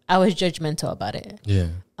I was judgmental about it. Yeah.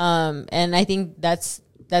 And I think that's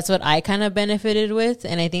what I kind of benefited with,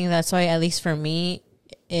 and I think that's why, at least for me,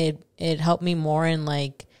 it helped me more. And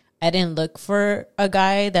like I didn't look for a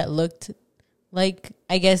guy that looked like,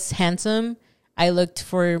 I guess, handsome. I looked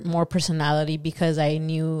for more personality because I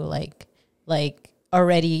knew like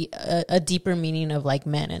already a deeper meaning of like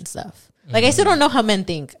men and stuff. Like I still don't know how men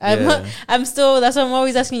think. I'm still, that's why I'm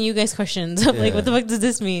always asking you guys questions of like, what the fuck does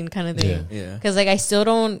this mean, kind of thing. Yeah. Because like I still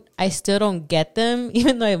don't get them,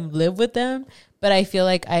 even though I've lived with them. But I feel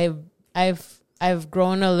like I've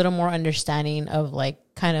grown a little more understanding of like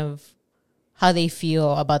kind of how they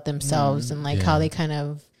feel about themselves and like how they kind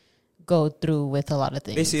of go through with a lot of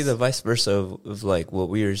things. Basically, the vice versa of like what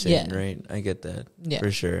we were saying, right? I get that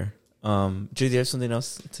for sure. Jude, do you have something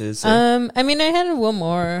else to say? I mean, I had one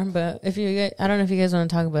more, but if you guys, I don't know if you guys want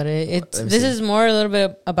to talk about it. This is more a little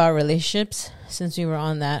bit about relationships, since we were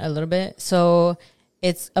on that a little bit. So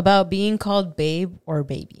it's about being called babe or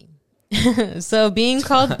baby. So being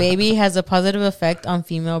called baby has a positive effect on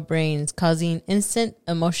female brains, causing instant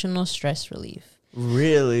emotional stress relief.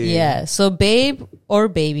 Really? Yeah. So babe or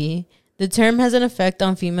baby, the term has an effect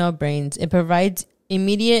on female brains. It provides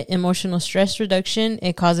immediate emotional stress reduction.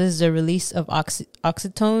 It causes the release of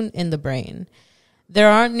oxytocin in the brain. There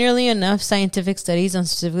aren't nearly enough scientific studies on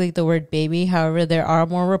specifically the word baby. However, there are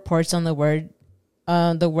more reports on the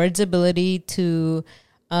word's ability to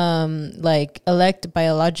like elect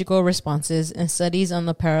biological responses, and studies on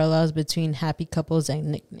the parallels between happy couples and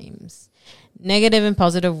nicknames. Negative and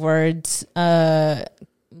positive words,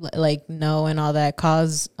 like no and all that,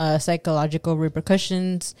 cause psychological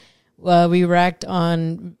repercussions. We react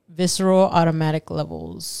on visceral automatic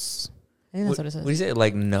levels. I think that's what it says. What do you say?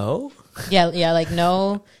 Like no? Yeah, like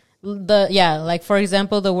no. Like for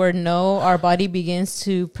example, the word no, our body begins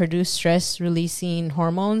to produce stress releasing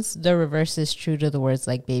hormones. The reverse is true to the words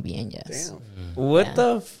like baby and yes. Damn. What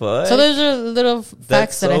the fuck? So those are little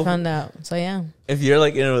facts that I found out. So yeah. If you're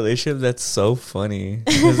like in a relationship, that's so funny,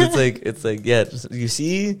 because it's like yeah, you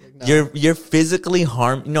see, you're physically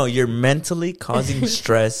you're mentally causing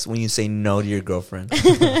stress when you say no to your girlfriend.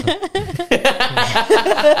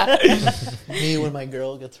 Me when my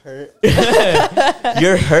girl gets hurt.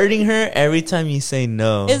 You're hurting her every time you say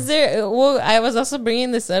no. Is there? Well, I was also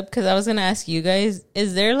bringing this up because I was gonna ask you guys: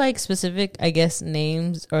 is there like specific, I guess,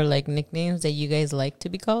 names or like nicknames that you guys like to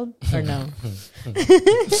be called, or no?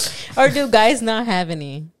 Or do guys not have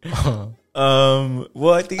any?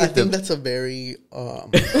 Well, I think that's a very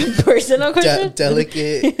personal question,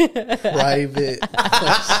 delicate, private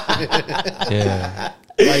question. Yeah.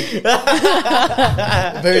 Like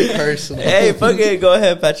very personal. Hey, fuck it, go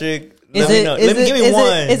ahead, Patrick. Give me one.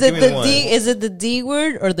 Is it the D? Is it the D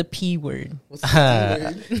word or the P word? What's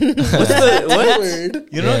the D word? What's the what? word?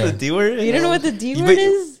 You know what the D word is? You don't know what the D word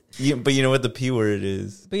is? But you know what the P word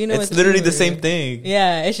is. But you know it's what literally P the word same is. thing.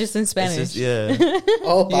 Yeah, it's just in Spanish. It's just, yeah.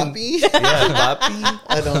 Oh, papi. Yeah, papi.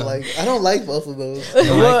 I don't like both of those. I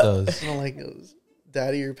don't like What? those. I don't like those.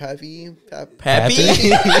 Daddy or pappy? Pappy?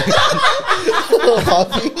 Oh,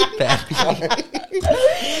 papi. Pappy. Sorry.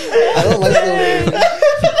 I don't like the word.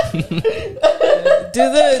 Do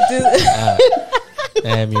the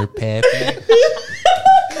Damn, you're pappy.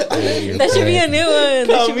 that should be a new one. That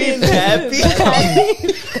Call should be me a new Pappy.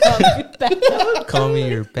 Pappy. Call me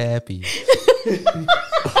your pappy.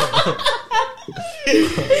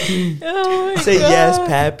 Oh my Say God. yes,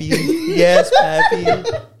 Pappy. Yes, Pappy.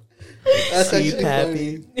 That's See, actually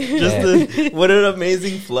Pappy. funny. What an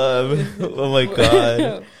amazing flub. Oh my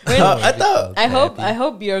God. I thought. I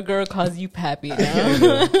hope your girl calls you Pappy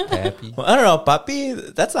now. Pappy. Well, I don't know,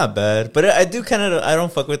 papi. That's not bad, but I do kind of. I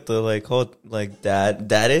don't fuck with the like whole like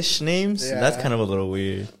daddish names. Yeah. That's kind of a little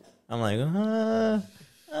weird. I'm like, I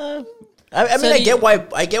So mean, I get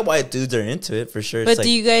why dudes are into it for sure. But It's like,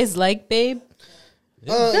 do you guys like babe?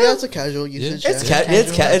 Yeah, it's a casual usage. it's yeah.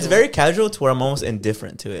 it's very casual to where I'm almost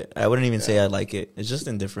indifferent to it. I wouldn't even say I like it. It's just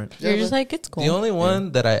indifferent. You're just like, it's cool. The only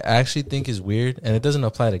one that I actually think is weird, and it doesn't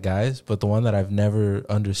apply to guys, but the one that I've never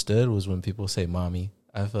understood was when people say mommy.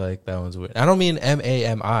 I feel like that one's weird. I don't mean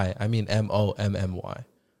MAMI. I mean MOMMY.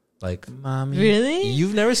 Like, Mommy. Really?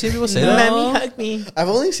 you've never seen people say No. that? Mommy, hug me. I've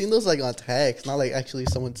only seen those like on text, not like actually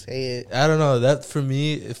someone say it. I don't know. That for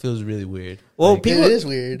me, it feels really weird. Well, Like, people It is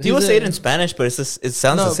weird. people Is say it- it in Spanish, but it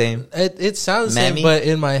sounds no, the same. It sounds the same, Mammy? but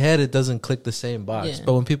in my head, it doesn't click the same box. Yeah.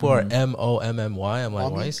 But when people are MOMMY, I'm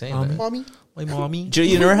like, why are you saying that? Mommy? My mommy. Joe,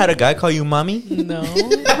 you never had a guy call you mommy? No.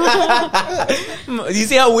 You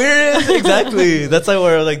see how weird it is? Exactly. That's like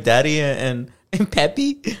where like daddy and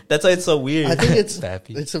Papi. That's why it's so weird. I think it's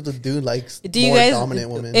Pappy. it's if the dude likes Do you more guys dominant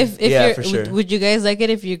women. If Yeah, you're, for sure. would you guys like it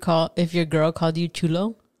if your girl called you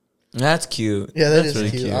chulo? That's cute. yeah, that That's is really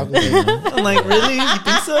cute. cute. Obviously. I'm like, really? You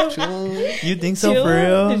think so? Chulo. You think so for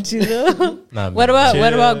real? Chulo. Nah, What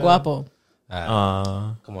man. about guapo?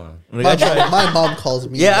 Come on. We My, gotta try. my mom calls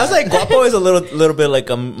me. Yeah, I was that. like, guapo is a little bit like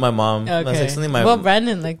my mom. That's Okay. like something my Well,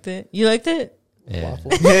 Brandon liked it. You liked it? Yeah.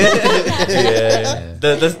 Waffle. yeah.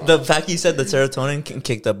 The fact you said the serotonin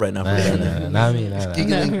kicked up right now. Nah, For sure. nah, nah, not me. Nah, nah. Giggling,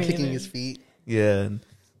 Not me kicking either. his feet. Yeah.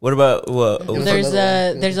 What about what? Give us There's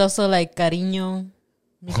another one. there's also like cariño,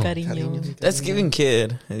 mi cariño, That's giving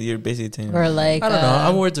kid. You're basically saying. or like I don't know.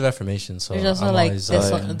 I'm words of affirmation, so there's also I'm like always,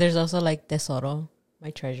 yeah. there's also like tesoro, my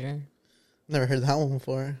treasure. Never heard that one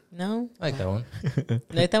before. No, I like that one. you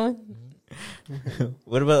like that one?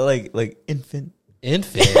 What about like infant?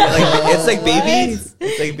 Infant. Like it's like baby. What?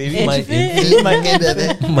 It's like baby. My Infant? infant. My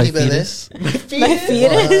bebé. My Mi bebé. fetus. My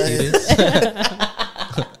fetus.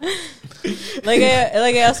 What? Like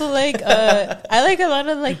I also like I like a lot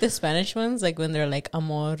of like the Spanish ones, like when they're like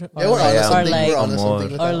amor Yeah, we're like, on something. like We're on amor.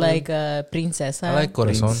 something with or that like princesa. I like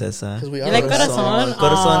corazon. Princesa. because we You are. like Corazon. corazon?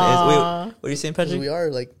 Corazon is. Wait, Aw. what are you saying, 'Cause Patrick? we are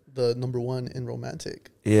like the number one in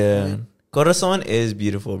romantic. Yeah. Corazon is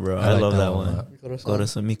beautiful, bro. I, like love that a one. lot. Corazon.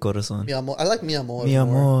 Corazon, mi corazon. Mi amor. I like mi amor. Mi more.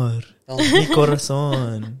 amor. Oh, Mi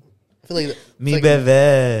corazon. I feel like Mi like-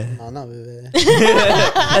 bebé. No, not bebé.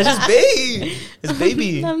 That's just baby. It's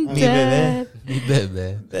baby. I'm Mi bebé. dead. Mi bebé.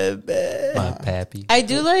 Bebé. My pappy. I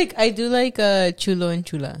do like chulo and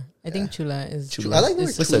chula. I think chula is Chula. I like the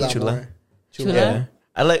word What's chula up, chula? more. Chula? Yeah.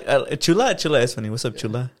 I like chula. Chula is funny. What's up,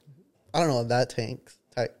 chula? I don't know if that tanks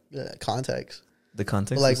type context. The But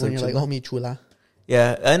context. like What's when up, you're like, chula? oh, mi chula.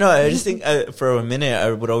 Yeah, I know. I just think for a minute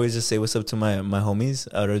I would always just say what's up to my homies.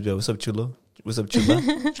 I would always be like, what's up, chulo? What's up, chula?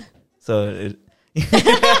 So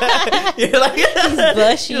you're like He's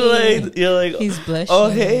blushing. you're like He's blushing. oh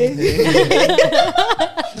hey.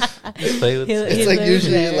 Play with He'll- his It's he'll like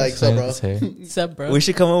usually there. like, so Play with bro. his hair. What's up, bro? We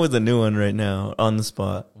should come up with a new one right now on the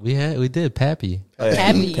spot. We did Pappy. Oh, yeah.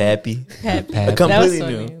 Pappy. Pappy. Happy. Pappy. That was Completely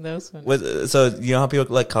funny. new. That was funny. What, so you know how people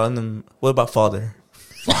like calling them? What about father?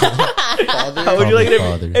 Father. How would you Call like me it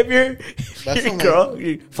father. if you're That's your not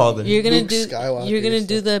girl? Father. You're gonna Luke do. Skywalker You're gonna and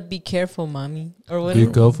do stuff. the "Be careful, mommy" or what? Be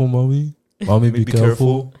careful, mommy. Mommy, be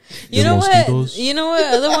careful. You The know mosquitoes. what? You know what?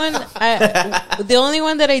 Other one. The only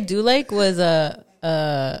one that I do like was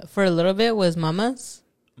for a little bit was mamas.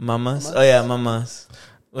 Mamas. Oh yeah, mamas.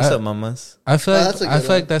 What's I- up, mamas? I feel Oh, like that's a I good feel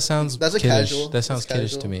like one. that sounds That's a kiddish. casual. That sounds That's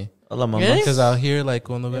kiddish to casual. me. Hola, mamas. Really? Because I'll hear like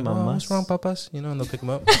when they'll be Hey, like, "Oh, mamas." what's wrong, papas?" You know, and they'll pick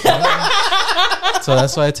them up. So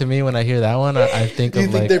that's why to me when I hear that one, I think Do you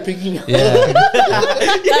of think like they're picking you up? yeah,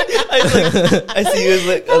 I see you as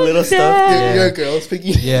like a little stuff. Your, Yeah. your girl's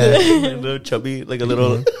picking you up. Like a little chubby, like a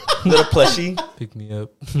little little plushie. pick me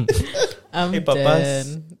up. I'm Hey,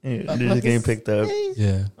 papas. dead. They're just getting picked up.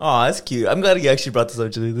 Yeah, Oh, that's cute. I'm glad you actually brought this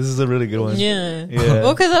up, Julie. This is a really good one. Yeah. Yeah.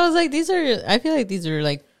 Well, because I was like, I feel like these are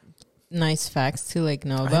like nice facts to like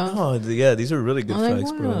know I about. know. Yeah, these are really good I'm like,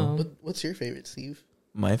 facts, bro. wow. What's your favorite, Steve?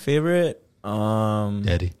 My favorite,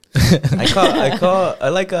 daddy. I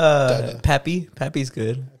like Dada. Pappy. Pappy's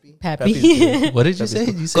good. Pappy. Pappy's good. What did you Pappy's say?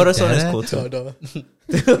 cool. You said Corazon is dada? cool too.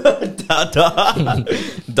 Dada.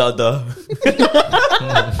 Dada.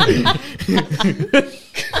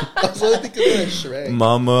 I was only thinking of Shrek.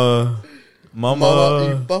 Mama Mama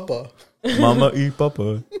y Papa. Mama y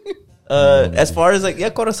Papa. As far as like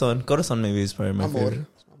Corazon maybe is probably my Amor. favorite.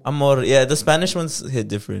 Amor, yeah, the Spanish ones hit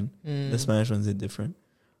different. The Spanish ones hit different.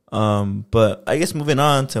 But I guess moving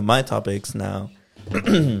on to my topics now.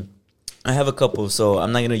 I have a couple, so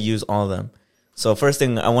I'm not gonna use all of them. So first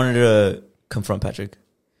thing, I wanted to confront Patrick.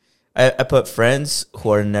 I put friends who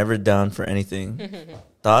are never down for anything.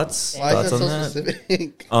 Thoughts? Why Thoughts is that on so that?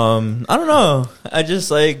 specific? I don't know. I just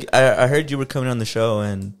like I heard you were coming on the show,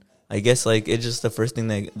 and I guess like it's just the first thing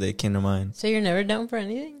that came to mind. So you're never down for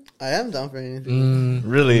anything? I am down for anything.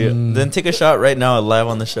 Really? Then take a shot right now, live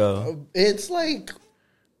on the show. It's like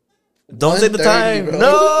Don't say the 1:30, time. bro.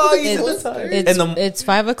 No, you It's, said the time. it's, In the it's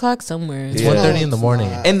 5 o'clock somewhere. It's Yeah. 1:30 in the morning.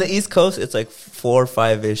 Nah. in the East Coast, it's like 4 or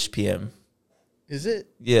 5 ish p.m. Is it?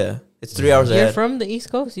 Yeah, It's 3 hours You're ahead. from the East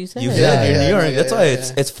Coast, you said. You it. said you're in Yeah, New York. yeah, That's yeah, why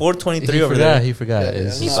yeah. it's 4:23 He over forgot. there. He forgot. Yeah, It's, yeah.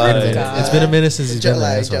 it's He been a forgot. minute. It's been a minute since he's Jet been there.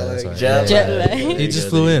 lag, That's why. jet That's lag. why. Jet Yeah, lag. yeah. lag. There He you just go,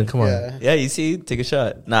 flew there you in. go. Come on. Yeah. Yeah, you see, take a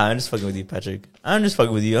shot. Nah, I'm just fucking with you, Patrick. I'm just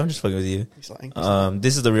fucking with you. I'm just fucking with you. He's lying.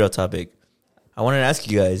 This is the real topic. I wanted to ask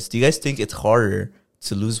you guys: do you guys think it's harder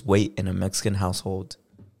to lose weight in a Mexican household?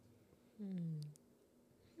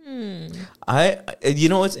 You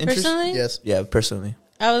know what's interesting? Personally, Yes. Yeah, personally.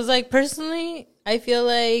 I was like, personally, I feel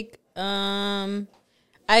like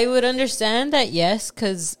I would understand that, yes,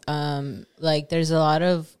 because like there's a lot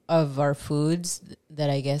of our foods that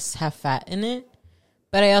I guess have fat in it.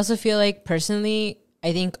 But I also feel like personally,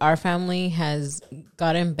 I think our family has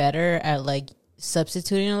gotten better at like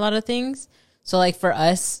substituting a lot of things. So like for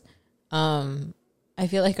us, I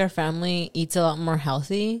feel like our family eats a lot more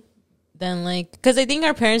healthy than like, because I think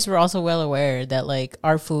our parents were also well aware that like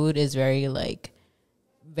our food is very like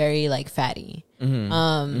fatty.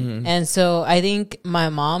 And so I think my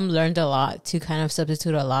mom learned a lot to kind of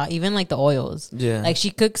substitute a lot, even like the oils. Yeah. Like she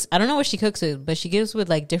cooks, I don't know what she cooks with, but she gives with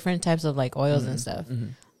like different types of like oils and stuff.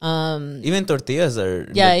 Even tortillas are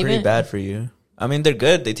Yeah, they're pretty even- bad for you. I mean, they're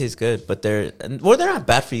good. They taste good, but they're not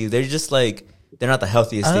bad for you. They're just like they're not the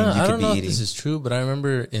healthiest thing you I could don't be know if eating. this is true, but I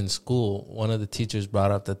remember in school, one of the teachers brought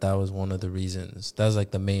up that was one of the reasons. That was like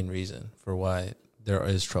the main reason for why there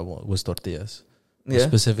is trouble was tortillas. Yeah.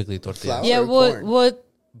 Specifically tortillas. Flour. Yeah, or what corn? what?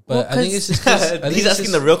 But Well, I think 'cause- it's just 'cause- I think He's it's asking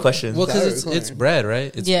just- the real question. Well, because Flour or it's corn? bread,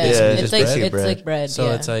 right? It's Yeah, basically it's it's just like bread. bread. it's like bread. So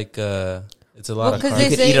yeah. it's like it's a lot Well, of 'cause carbs. You they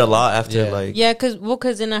could say- eat a lot after Yeah. like Yeah,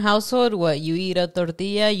 because in a household, what you eat a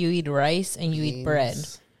tortilla, you eat rice, and you eat bread,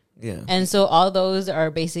 yeah. and so all those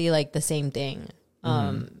are basically like the same thing. I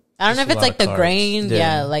don't know Just if a it's lot like of the carbs. grain, Yeah.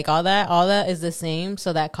 yeah, like all that is the same,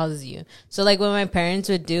 so that causes you. So like what my parents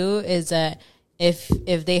would do is that if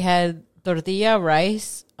they had tortilla,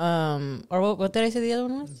 rice, or what did I say the other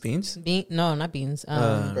one was? Beans? No, not beans.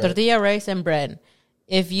 Bread. Tortilla, rice, and bread.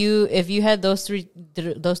 If you had those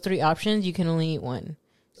three options, you can only eat one.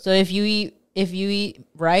 So if you eat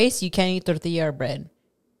rice, you can't eat tortilla or bread.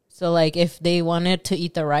 So like if they wanted to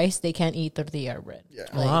eat the rice, they can't eat tortilla or bread. Yeah.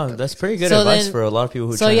 Wow, that's pretty good So advice then- for a lot of people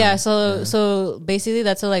who So try yeah, to- so basically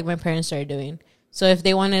that's what like my parents started doing. So if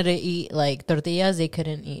they wanted to eat like tortillas, they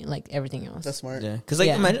couldn't eat like everything else. That's smart. Yeah, because like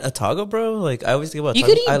Yeah. imagine a taco, bro. Like I always think about You tacos.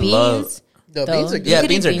 could eat I beans. love, The though. beans are good. You yeah, could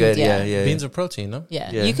beans eat are good. beans, Yeah, yeah. Beans are protein, no?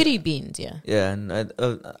 yeah. Yeah. You could eat beans. Yeah. Yeah, and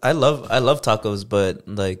I love tacos, but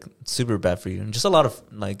like super bad for you. And just a lot of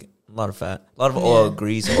fat, a lot of oil, Yeah.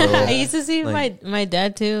 grease, oil. I used to see Like- my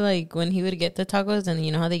dad too. Like when he would get the tacos, and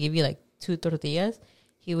you know how they give you like 2 tortillas,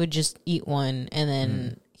 he would just eat one, and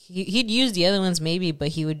then he'd use the other ones maybe, but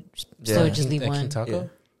he would still Yeah. just leave King one. taco. Yeah.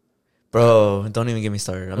 Bro, don't even get me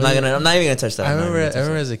started. I'm not even gonna touch that. I I'm not remember, even I gonna touch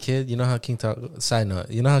remember as a kid, you know how King Taco. Side note,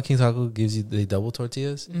 you know how King Taco gives you the double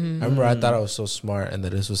tortillas. Mm-hmm. I remember I thought I was so smart and that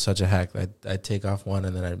this was such a hack. I'd take off one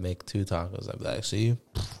and then I'd make 2 tacos. I'd be like, see,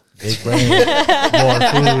 big brain,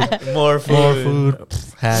 that. More food.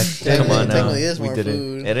 hack. Come on now. Technically is We more did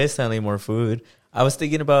food. it. It is technically more food. I was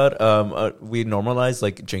thinking about we normalize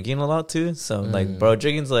like drinking a lot too. So like, bro,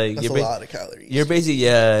 drinking's like That's a you're lot of calories. you're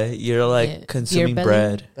basically you're like Yeah. consuming Beer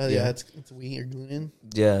belly? bread. Yeah, it's wheat or gluten.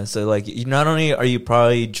 Yeah, so like you not only are you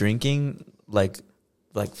probably drinking like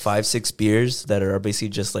 5-6 beers that are basically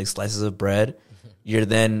just like slices of bread, you're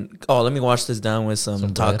then let me wash this down with some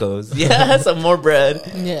bread. tacos. Yeah, some more bread.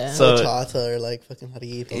 Yeah. So- Horchata or like fucking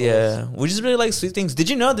jarritos. Yeah, we just really like sweet things. Did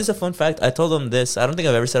you know this is a fun fact? I told them this. I don't think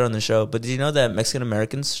I've ever said it on the show, but did you know that Mexican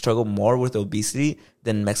Americans struggle more with obesity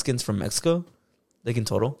than Mexicans from Mexico? Like in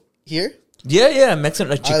total? Here? Yeah, Mexican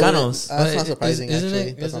like I wouldn't- Chicanos. That's not surprising, Isn't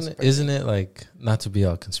actually. it? That's not Isn't it? surprising. Isn't it like not to be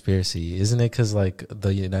all conspiracy? Isn't it because like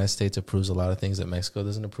the United States approves a lot of things that Mexico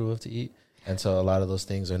doesn't approve of to eat, and so a lot of those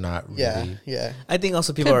things are not really. Yeah, yeah. I think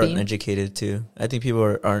also people Could are be. uneducated too. I think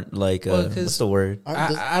people aren't like Well, 'cause- what's the word?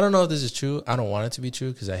 I don't know if this is true. I don't want it to be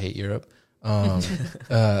true because I hate Europe.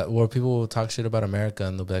 Where people will talk shit about America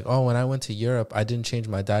and they'll be like, "Oh, when I went to Europe, I didn't change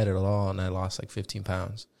my diet at all, and I lost like 15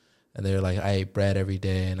 pounds." And they're like, "I ate bread every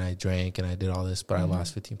day, and I drank, and I did all this, but I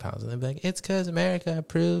lost 15 pounds." And they're like, "It's because America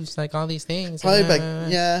approves like all these things." Probably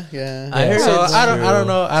Yeah. yeah. I heard So it's I don't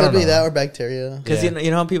know. I don't Could be know. that or bacteria. Because Yeah. you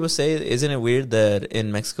know how people say, isn't it weird that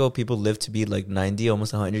in Mexico people live to be like 90,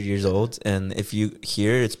 almost 100 years old, and if you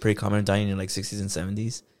hear, it's pretty common dying in like 60s and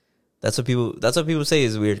 70s. That's what people say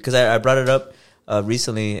is weird. Because I brought it up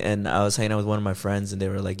recently, and I was hanging out with one of my friends, and they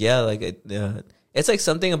were like, "Yeah, like it's like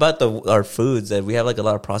something about our foods that we have like a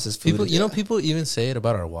lot of processed food." People, people even say it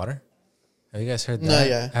about our water. Have you guys heard that? No,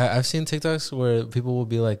 yeah. I've seen TikToks where people will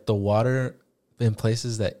be like, the water in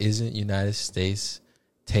places that isn't United States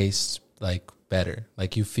tastes like better.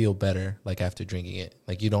 Like you feel better like after drinking it.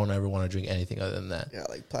 Like you don't ever want to drink anything other than that. Yeah,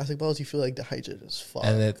 like plastic bottles, you feel like dehydrated as fuck.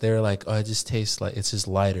 And that they're like, oh, it just tastes like it's just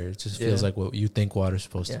lighter. It just feels like what you think water's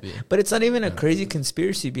supposed to be. But it's not even a crazy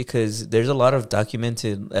conspiracy because there's a lot of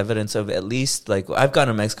documented evidence of at least like I've gone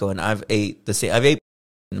to Mexico and I've ate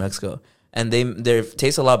in Mexico and they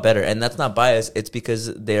taste a lot better, and that's not biased. It's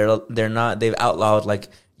because they've outlawed like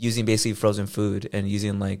using basically frozen food and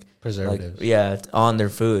using like Preservatives. On their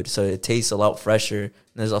food, so it tastes a lot fresher. And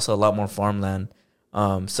there's also a lot more farmland,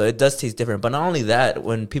 so it does taste different. But not only that,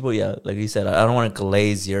 when people like you said, I don't want to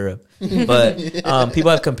glaze Europe, but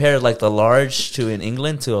people have compared like the large in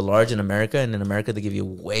England to a large in America, and in America they give you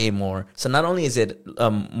way more. So not only is it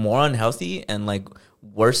more unhealthy and like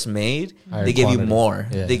worse made, Higher they give quantity. you more.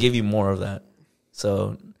 Yeah. They give you more of that.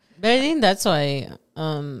 So But I think that's why,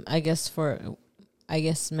 I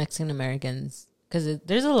guess Mexican Americans, because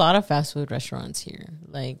there's a lot of fast food restaurants here.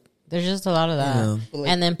 Like, there's just a lot of that. Yeah. But, like,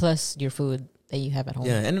 And then plus your food that you have at home.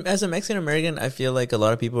 yeah, and as a Mexican American, I feel like a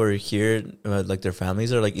lot of people are here, like their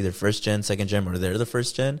families are like either first gen, second gen, or they're the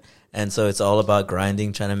first gen, and so it's all about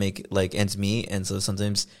grinding, trying to make like ends meet, and so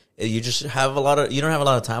sometimes you just have you don't have a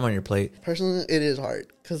lot of time on your plate. personally, it is hard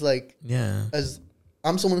because like Yeah, as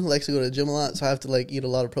I'm someone who likes to go to the gym a lot, so I have to like eat a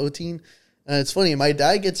lot of protein. And it's funny, my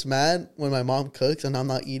dad gets mad when my mom cooks and I'm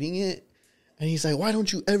not eating it, and he's like, "Why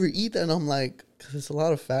don't you ever eat that?" And I'm like, "Cause it's a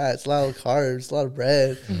lot of fat, it's a lot of carbs, a lot of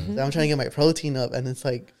bread. So I'm trying to get my protein up, and it's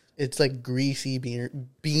like greasy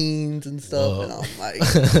beans and stuff." Whoa. And I'm like,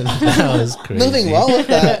 That was crazy. nothing wrong with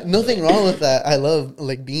that. Nothing wrong with that. I love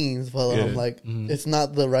like beans, but Yeah. I'm like, it's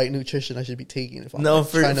not the right nutrition I should be taking if I'm No,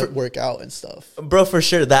 like, trying to work out and stuff. bro, for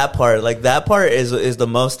sure. That part is the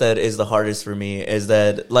most that is the hardest for me. Is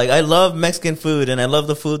that like I love Mexican food and I love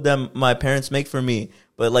the food that my parents make for me.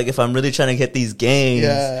 But like if I'm really trying to get these gains,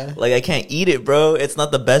 like I can't eat it, bro. It's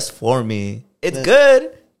not the best for me. It's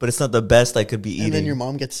good, but it's not the best I could be eating. And then your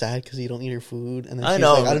mom gets sad because you don't eat her food, and then I she's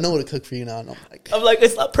know. like, "I don't know what to cook for you now." And I'm like,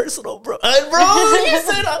 it's not personal, bro. You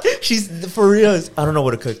said she's for real. I don't know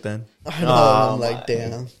what to cook then. I know. Oh, I'm like,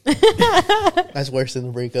 damn, that's worse than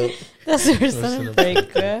a breakup. That's worse than a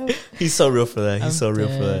breakup. He's so real for that. He's I'm so real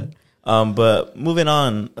for dead. that. But moving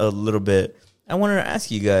on a little bit, I wanted to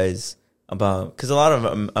ask you guys about, because a lot of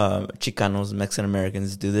Chicanos, Mexican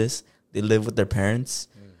Americans do this. They live with their parents.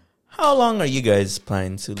 How long are you guys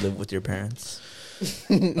planning to live with your parents?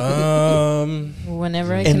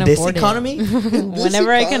 Whenever I In can this afford economy? it.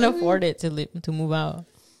 Whenever I can economy? afford it to move out.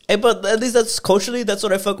 Hey, but at least that's culturally, that's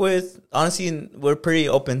what I fuck with. Honestly, we're pretty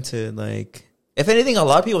open to like, if anything, a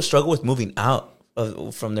lot of people struggle with moving out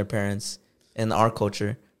from their parents in our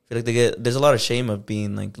culture. I feel like there's a lot of shame of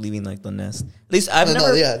being like leaving like the nest. At least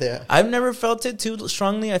I've never felt it too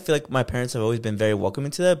strongly. I feel like my parents have always been very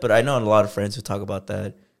welcoming to that, but I know a lot of friends who talk about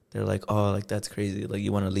that. They're like, "Oh, like that's crazy. Like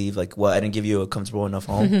you want to leave? Like what? I didn't give you a comfortable enough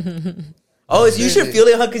home." Oh, you should feel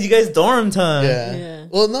it, huh? Because you guys dorm time. Yeah.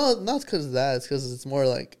 Well, no, not because of that. It's because it's more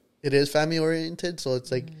like it is family oriented. So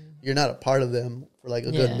it's like you're not a part of them for like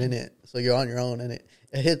a good minute. So you're on your own, and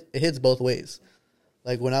it hits both ways.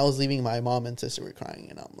 Like when I was leaving, my mom and sister were crying,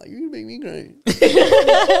 and I'm like, "You make me cry."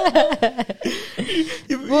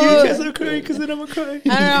 You guys are crying because then I'm gonna cry. I don't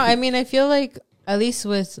know. I mean, I feel like at least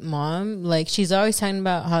with mom, like she's always talking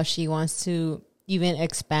about how she wants to even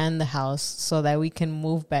expand the house so that we can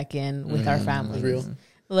move back in with our families. Real.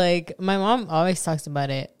 Like my mom always talks about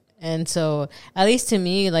it. And so at least to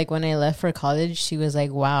me, like when I left for college, she was like,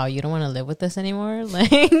 "Wow, you don't want to live with us anymore?"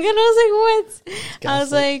 Like, and I was like, "What?" I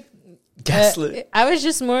was like, Gaslit. I was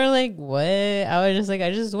just more like, what? I was just like,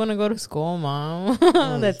 I just want to go to school, mom.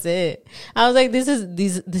 That's it. I was like, this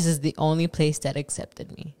is the only place that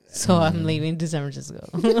accepted me. So I'm leaving to San Francisco.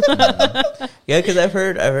 Yeah, because I've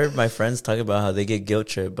heard my friends talk about how they get guilt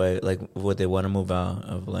tripped by like what they want to move out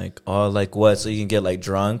of, like, oh, like what, so you can get like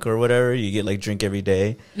drunk or whatever, you get like drink every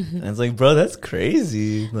day. And it's like, bro, that's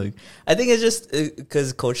crazy. Like I think it's just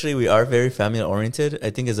because culturally we are very family oriented. I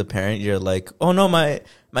think as a parent you're like, oh no, my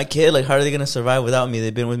kid, like how are they gonna survive without me?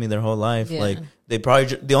 They've been with me their whole life. Yeah. Like they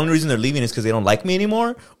probably the only reason they're leaving is because they don't like me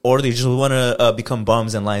anymore, or they just want to become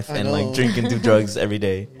bums in life I and know. like drink and do drugs every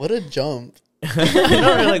day. What a jump! I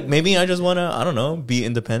know, like maybe I just want to, I don't know, be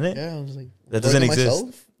independent. Yeah, I was like, That doesn't work on exist.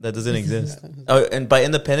 myself? That doesn't exist. Oh, and by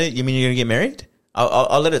independent, you mean you're gonna get married?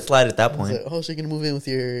 I'll let it slide at that I was point. like, oh, so you're gonna move in with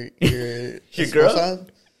your Your girl? esposa?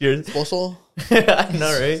 You're, Esposo? I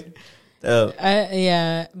know, right?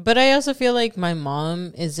 Yeah, but I also feel like my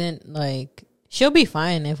mom isn't like, she'll be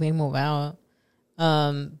fine if we move out.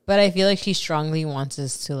 But I feel like she strongly wants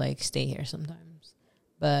us to like stay here sometimes.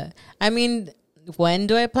 But I mean, when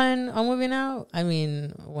do I plan on moving out? I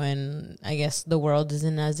mean, when I guess the world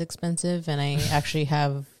isn't as expensive and I actually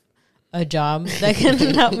have a job that can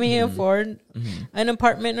help me afford an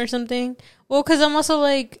apartment or something. Well, because I'm also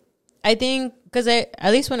like, I think, because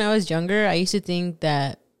at least when I was younger, I used to think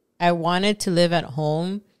that I wanted to live at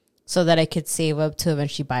home so that I could save up to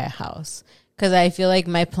eventually buy a house. Because I feel like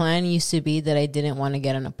my plan used to be that I didn't want to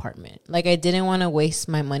get an apartment. Like, I didn't want to waste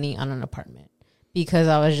my money on an apartment because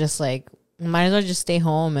I was just like, might as well just stay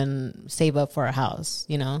home and save up for a house,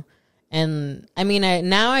 you know? And I mean,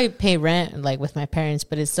 now I pay rent like with my parents,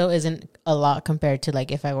 but it still isn't a lot compared to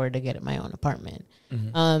like if I were to get my own apartment.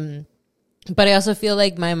 But I also feel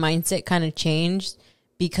like my mindset kind of changed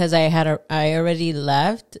because I already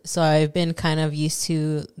left. So I've been kind of used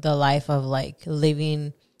to the life of like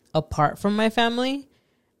living apart from my family.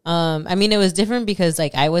 I mean, it was different because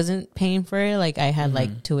like I wasn't paying for it. Like I had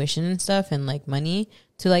like tuition and stuff and like money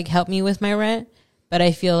to like help me with my rent. But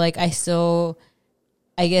I feel like I still,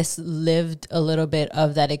 I guess, lived a little bit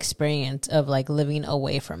of that experience of like living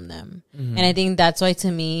away from them. And I think that's why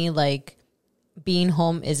to me, like being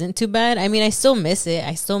home isn't too bad. I mean, I still miss it.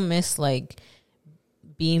 I still miss like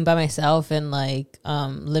being by myself and like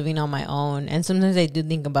living on my own. And sometimes I do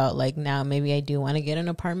think about like now maybe I do want to get an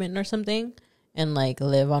apartment or something and like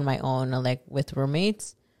live on my own or like with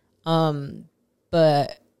roommates.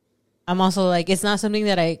 But I'm also like, it's not something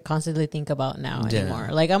that I constantly think about now anymore.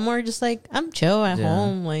 Like I'm more just like, I'm chill at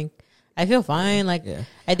home. Like I feel fine. Like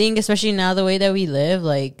I think especially now the way that we live,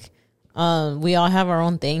 like we all have our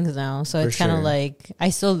own things now. So it's kind of like I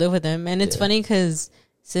still live with them. And it's funny because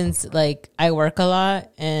since like I work a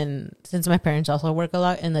lot and since my parents also work a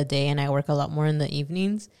lot in the day and I work a lot more in the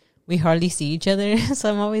evenings, we hardly see each other. So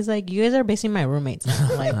I'm always like, you guys are basically my roommates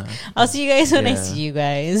now. Like I'll see you guys when I see you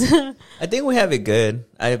guys. I think we have it good.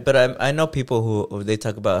 I know people who they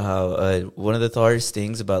talk about how one of the hardest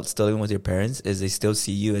things about still living with your parents is they still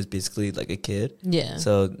see you as basically like a kid. Yeah.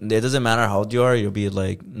 So it doesn't matter how old you are. You'll be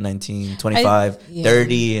like 19, 25,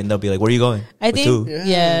 30, and they'll be like, where are you going? I think,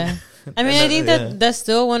 yeah. I mean, I think that's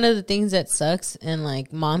still one of the things that sucks. And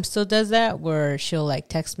like mom still does that where she'll like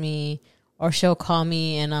text me or she'll call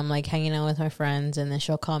me and I'm like hanging out with my friends and then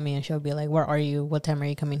she'll call me and she'll be like, where are you? What time are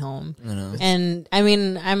you coming home? And I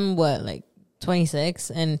mean, I'm like 26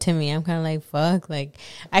 and to me, I'm kind of like, fuck, like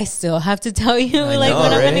I still have to tell you when I'm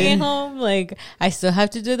going to get home. Like I still have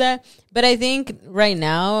to do that. But I think right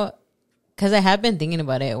now, because I have been thinking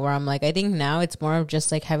about it where I'm like, I think now it's more of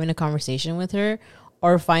just like having a conversation with her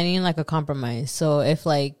or finding like a compromise. So if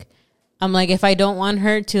like, I'm like, if I don't want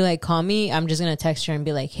her to like call me, I'm just going to text her and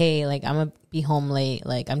be like, hey, like I'm going to be home late.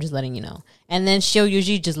 Like, I'm just letting you know. And then she'll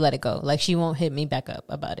usually just let it go. Like she won't hit me back up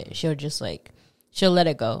about it. She'll just like, she'll let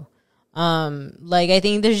it go. Like I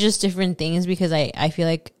think there's just different things because I feel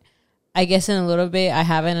like, I guess in a little bit, I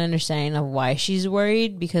have an understanding of why she's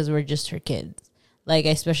worried because we're just her kids. Like,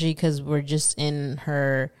 especially because we're just in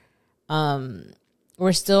her,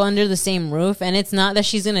 we're still under the same roof and it's not that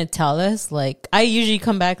she's gonna tell us. Like I usually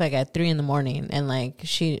come back like at 3 a.m. and like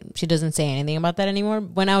she doesn't say anything about that anymore.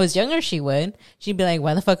 When I was younger she'd be like,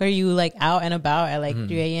 why the fuck are you like out and about at like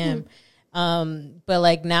 3 a.m. But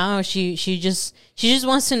like now she just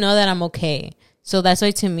wants to know that I'm okay. So that's why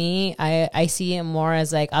to me I see it more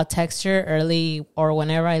as like I'll text her early or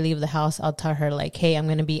whenever I leave the house I'll tell her like, hey, I'm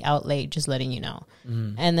gonna be out late, just letting you know.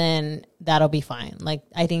 And then that'll be fine. Like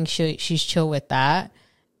I think she's chill with that.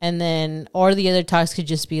 And then or the other talks could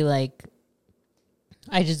just be like,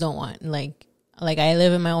 I just don't want like I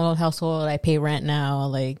live in my own household, I pay rent now,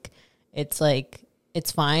 like it's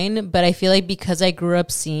fine. But I feel like because I grew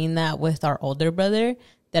up seeing that with our older brother,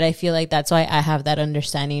 that I feel like that's why I have that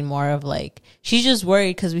understanding more of like, she's just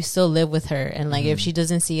worried because we still live with her. And like, if she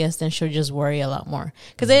doesn't see us, then she'll just worry a lot more.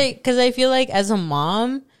 Cause I feel like as a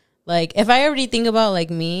mom, like if I already think about like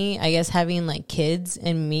me, I guess having like kids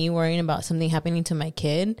and me worrying about something happening to my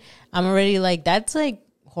kid, I'm already like, that's like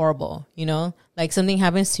horrible, you know, like something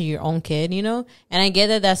happens to your own kid, you know? And I get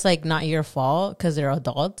that that's like not your fault because they're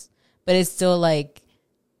adults, but it's still like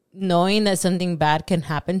knowing that something bad can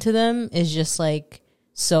happen to them is just like,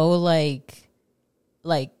 so like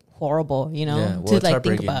horrible, you know, to like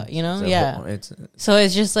think about, you know. So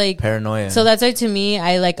it's just like paranoia. So that's why to me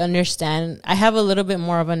I like understand, I have a little bit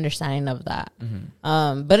more of understanding of that.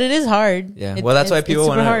 But it is hard. Well, that's why people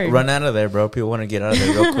want to run out of there, bro. People want to get out of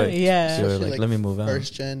there real quick. So like let me move out.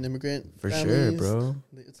 First gen immigrant for families, sure, bro.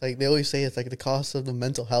 It's like they always say it's like the cost of the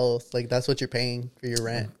mental health, like that's what you're paying for your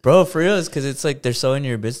rent, bro. For real, it's because it's like they're so in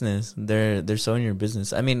your business. They're so in your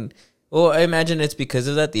business. I mean, well, I imagine it's because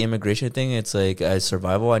of that, the immigration thing. It's like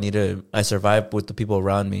survival. I survive with the people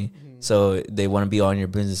around me. So they want to be all in your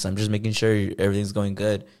business. I'm just making sure everything's going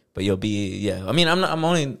good. But you'll be, yeah. I mean, I'm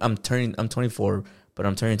 24, but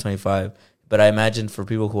I'm turning 25. But I imagine for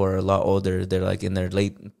people who are a lot older, they're like in their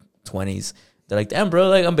late 20s. They're like, damn, bro,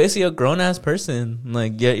 like I'm basically a grown ass person.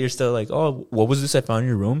 Like, yet you're still like, oh, what was this I found in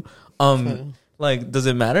your room? Like, does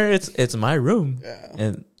it matter? It's my room.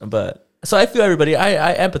 Yeah. But so I feel everybody.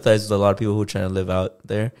 I empathize with a lot of people who are trying to live out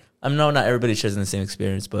there. I know not everybody shares the same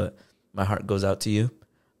experience, but my heart goes out to you.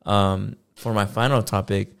 For my final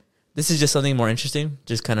topic, this is just something more interesting,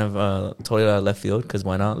 just kind of totally out of left field, because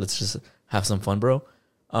why not? Let's just have some fun, bro.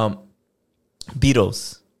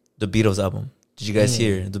 Beatles, the Beatles album. Did you guys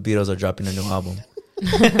hear the Beatles are dropping a new album?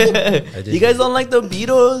 You guys don't like the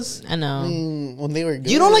Beatles? I know. When they were good.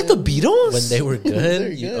 You don't like the Beatles? When they were good?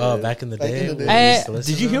 They're good. Oh, back in the day. in the when day. we used to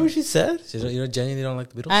listen Did you to hear them? what she said? So you genuinely don't like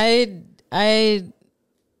the Beatles? I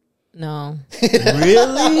no.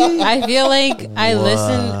 Really? I feel like I Why?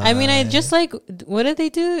 listen. I mean, I just like. What did they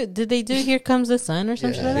do? Did they do "Here Comes the Sun" or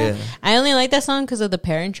something like that? Yeah. I only like that song because of the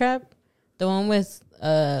Parent Trap, the one with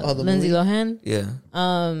the Lindsay movie? Lohan.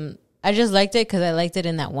 Yeah. I just liked it because I liked it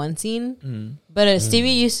in that one scene. But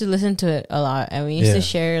Stevie used to listen to it a lot, and we used Yeah. to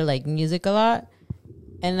share like music a lot.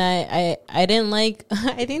 And I didn't like.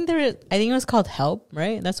 I think it was called "Help,"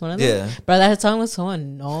 right? That's one of them. Yeah. But that song was so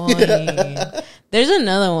annoying. There's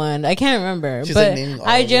another one I can't remember, She's, but like, naming all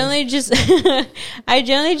I of them. generally just I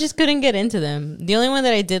generally just couldn't get into them. The only one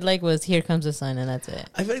that I did like was "Here Comes the Sun," and that's it.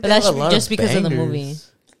 I feel like But they have that's a lot just of because of the bangers. movie.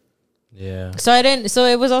 Yeah. So I didn't. So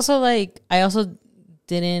it was also like I also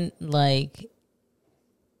didn't like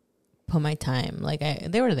put my time. Like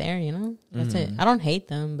they were there, you know. That's it. I don't hate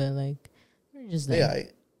them, but like they're just there. Yeah,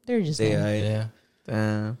 They're just They there.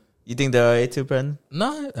 Yeah. You think they're alright too, Brendan?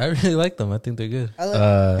 No, I really like them. I think they're good. I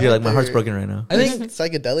like- You're like, my their- heart's broken right now. I think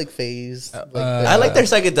psychedelic phase. I like their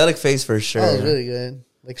psychedelic phase for sure. Oh, it's really good.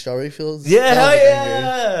 Like Strawberry Fields. Yeah, That hell was a banger.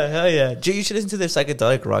 yeah. Hell yeah. Dude, you should listen to their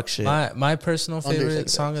psychedelic rock shit. my personal favorite psychedelics.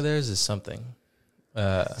 song of theirs is Something.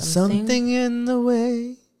 Something in the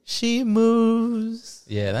way she moves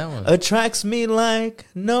Yeah, that one. attracts me like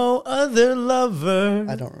no other lover.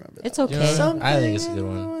 I don't remember. It's that. okay. You know, Something I think it's a good in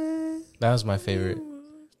one. the way. That was my favorite.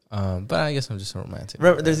 But I guess I'm just a romantic.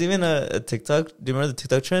 Remember, there's even a TikTok. Do you remember the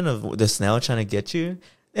TikTok trend of the snail trying to get you?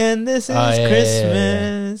 And this is Oh, yeah, yeah,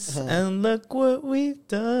 Christmas, yeah. and look what we've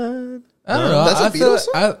done. I don't know. That's a I feel Beatles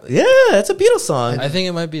song? Yeah, that's a Beatles song. I think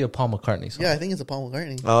it might be a Paul McCartney song. Yeah, I think it's a Paul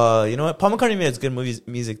McCartney. You know what? Paul McCartney made good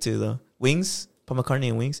music too, though. Wings, Paul McCartney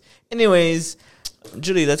and Wings. Anyways,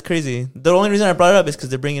 Julie, that's crazy. The only reason I brought it up is because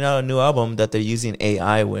they're bringing out a new album that they're using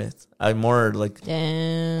AI with. I'm more like,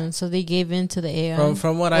 Damn. So they gave in to the AI.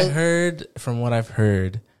 From what I heard,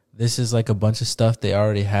 this is like a bunch of stuff they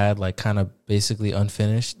already had, like kind of basically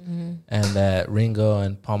unfinished, and that Ringo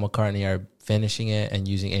and Paul McCartney are finishing it and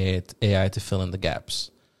using AI to fill in the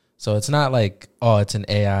gaps. So it's not like, oh, it's an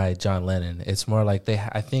AI John Lennon. It's more like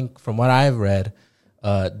I think from what I've read,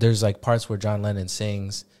 there's like parts where John Lennon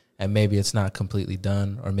sings and maybe it's not completely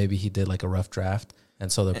done, or maybe he did like a rough draft,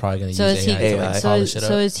 and so they're probably going to so use is he? AI to like polish it up.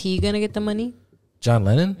 So is he gonna get the money? John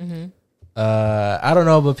Lennon? I don't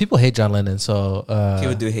know, but people hate John Lennon, so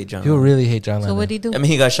people do hate John. people really hate John Lennon. So what do you do? I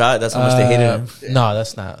mean, he got shot. That's how much they hated him. No,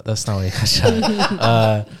 that's not what he got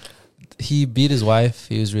shot. He beat his wife.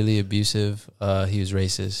 He was really abusive. He was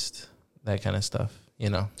racist. That kind of stuff. You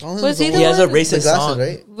know. Was he the He has a one- racist The glasses, song.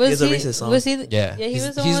 right? He has a racist song. Was he? Yeah. Yeah, he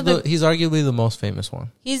was the he's one. That, he's arguably the most famous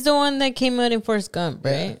one. he's the one that came out in Forrest Gump,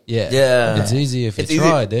 right? Yeah. Yeah. It's easy if It's you easy.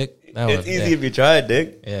 try, Dick. That It's one, easy yeah. if you try,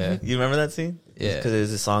 Dick. Yeah. You remember that scene? Yeah. Because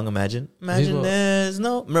there's a song, Imagine. People- There's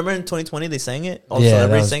no... Remember in 2020 they sang it? All Yeah, that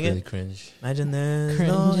celebrities was sang really it? cringe. Imagine there's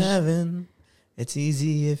no Cringe. heaven. It's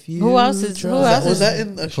easy if you Who else is- try. who else Was that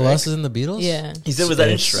in the Who else is in the Beatles? Yeah. He said, was that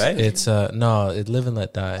in It's- Shrek? It's no, it Live and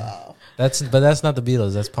Let Die. That's not the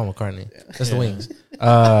Beatles. That's Paul McCartney. That's the Wings.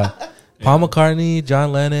 Paul McCartney,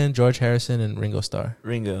 John Lennon, George Harrison, and Ringo Starr.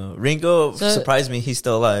 Ringo So- surprised me. He's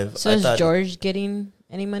still alive. So I is thought- George getting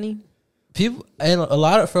any money? People and a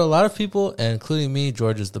lot of people, and including me,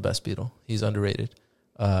 George is the best Beatle. He's underrated.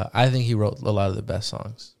 I think he wrote a lot of the best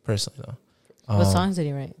songs, personally though. What songs did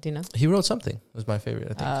he write? Do you know? He wrote Something. Was my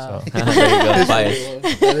favorite, I think. So There you go.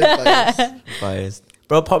 Biased. Biased. Biased.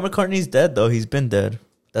 Bro, Paul McCartney's dead, though. He's been dead.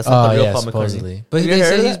 That's not the real Paul supposedly. McCartney. But Have they you heard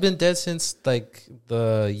say of he's that? been dead since like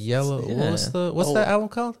the Yellow. Yeah. What's that album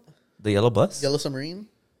called? The Yellow Bus? Yellow Submarine.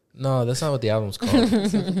 No, that's not what the album's called. I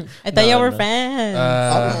thought No, y'all were no.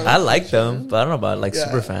 fans. I like them, but I don't know about like Yeah.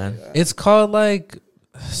 super fan. It's called like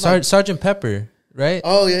Sergeant Pepper, right?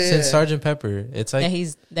 Oh yeah, Since yeah. Sergeant Pepper, it's like that he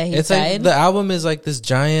it's died. like the album is like this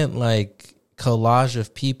giant like collage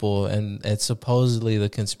of people, and it's supposedly the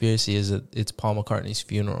conspiracy is that it's Paul McCartney's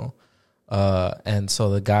funeral. And so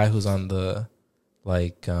the guy who's on the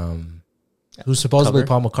who's supposedly Cover?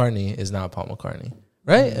 Paul McCartney is not Paul McCartney,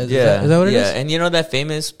 right? Is Yeah, that what it is? And you know that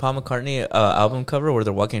famous Paul McCartney album cover where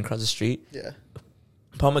they're walking across the street? Yeah.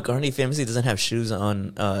 Paul McCartney famously doesn't have shoes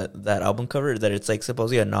on that album cover. That it's like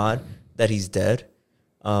supposedly a nod that he's dead.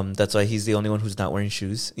 That's why he's the only one who's not wearing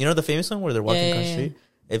shoes. You know the famous one where they're walking across the street?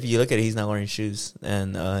 If you look at it, he's not wearing shoes.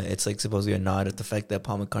 And it's like supposedly a nod at the fact that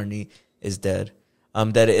Paul McCartney is dead.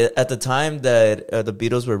 At the time that the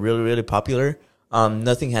Beatles were really, really popular,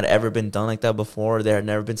 nothing had ever been done like that before. There had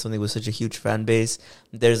never been something with such a huge fan base.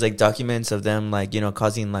 There's like documents of them like, you know,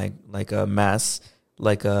 causing like a mass,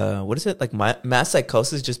 like what is it? Like mass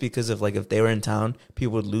psychosis just because of like if they were in town,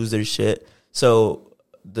 people would lose their shit. So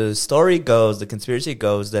the story goes, the conspiracy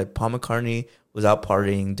goes that Paul McCartney was out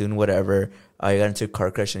partying, doing whatever. He got into a car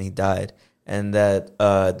crash and he died. And that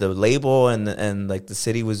the label and like the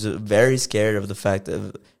city was very scared of the fact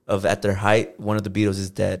of at their height, one of the Beatles is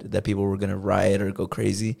dead, that people were going to riot or go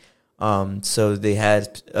crazy. So they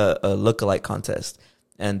had a lookalike contest.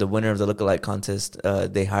 And the winner of the lookalike contest,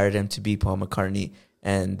 they hired him to be Paul McCartney.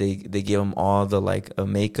 And they gave him all the like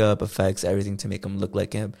makeup, effects, everything to make him look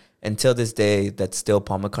like him. Until this day, that's still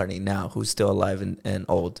Paul McCartney now, who's still alive and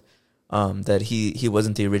old. That he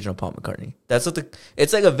wasn't the original Paul McCartney. That's what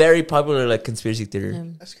it's like a very popular like conspiracy theory. Yeah.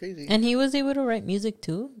 That's crazy. And he was able to write music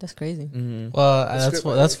too. That's crazy. Mm-hmm.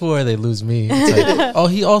 Well, that's where they lose me. It's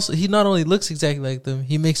like, he not only looks exactly like them,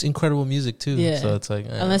 he makes incredible music too. Yeah. So it's like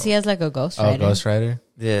Unless he has like a ghostwriter. ghostwriter.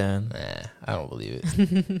 Yeah, Nah, I don't believe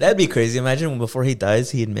it. that'd be crazy. Imagine when before he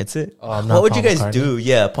dies, he admits it. Oh, I'm not What would Paul you guys McCartney. do?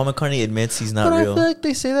 Yeah, Paul McCartney admits he's not But real. I feel like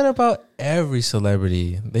they say that about every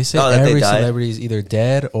celebrity. They say Oh, that they every died? celebrity is either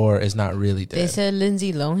dead or is not really dead. They said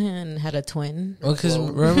Lindsay Lohan had a twin. Well, because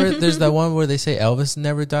Whoa. remember, there's that one where they say Elvis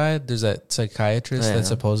never died. There's that psychiatrist Yeah. that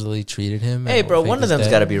supposedly treated him. Hey, and bro, faked one of his them's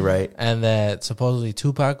death. got to be right. And that supposedly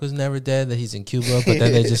Tupac was never dead. That he's in Cuba, but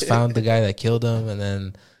then they just found the guy that killed him, and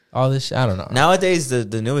then all this shit. I don't know. Nowadays,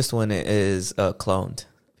 the newest one is cloned.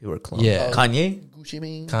 People are cloned. Yeah. Kanye. Gucci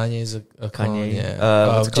Mane. Kanye's a clone. Kanye.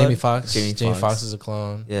 Yeah. What's it Jamie called? Foxx. Jamie Jamie Foxx. Foxx is a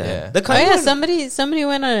clone. Yeah. Yeah. Oh yeah, somebody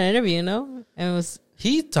went on an interview, you know, and it was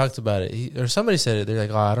He talked about it, or somebody said it. They're like,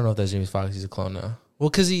 "Oh, I don't know if that's Jamie Foxx. He's a clone now." Well,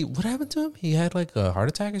 because what happened to him? He had like a heart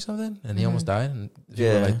attack or something, and he almost died. And people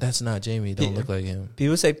were Yeah. like, "That's not Jamie. Don't look like him."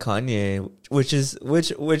 People said Kanye, which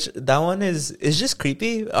that one is just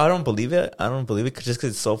creepy. I don't believe it. Just because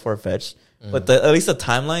it's so far fetched. But at least the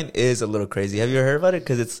timeline is a little crazy. Have you heard about it?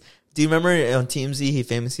 Because it's. Do you remember on TMZ he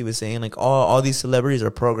famously was saying like all these celebrities are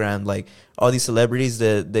programmed, like all these celebrities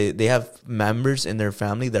that they have members in their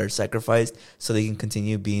family that are sacrificed so they can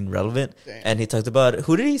continue being relevant. Damn. And he talked about,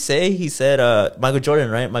 who did he say? He said Michael Jordan,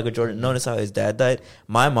 right? Michael Jordan. Notice how his dad died.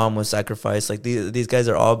 My mom was sacrificed. Like these guys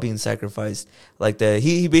are all being sacrificed. Like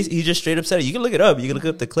he just straight up said it. You can look it up. You can look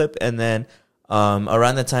up the clip. And then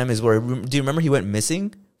around that time is where, do you remember he went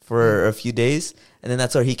missing for a few days? And then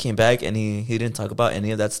that's where he came back, and he didn't talk about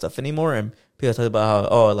any of that stuff anymore. And people talk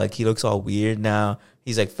about how, like, he looks all weird now.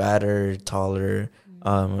 He's, like, fatter, taller.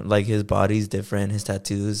 Like, his body's different. His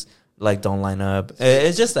tattoos, like, don't line up.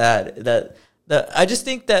 It's just that I just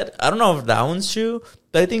think that, I don't know if that one's true,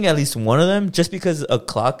 but I think at least one of them, just because a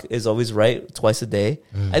clock is always right twice a day,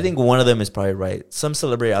 I think one of them is probably right. Some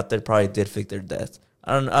celebrity out there probably did fake their death.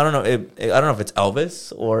 I don't know. I don't know if it's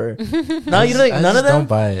Elvis or no. You like none of them. Don't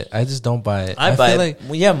buy it. I just don't buy it. I buy feel it. like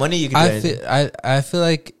Well, yeah, money you can. I feel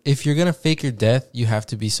like if you're gonna fake your death, you have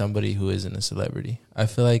to be somebody who isn't a celebrity. I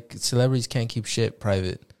feel like celebrities can't keep shit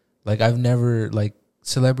private. Like I've never like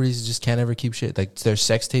celebrities just can't ever keep shit. Like their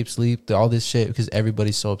sex tapes leaked, all this shit because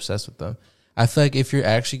everybody's so obsessed with them. I feel like if you're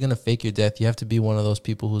actually gonna fake your death, you have to be one of those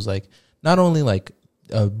people who's like not only like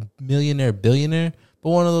a millionaire, billionaire, but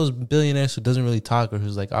one of those billionaires who doesn't really talk or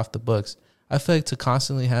who's like off the books. I feel like to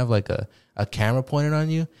constantly have like a camera pointed on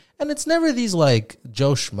you. And it's never these like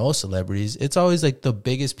Joe Schmo celebrities. It's always like the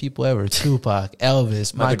biggest people ever. Tupac,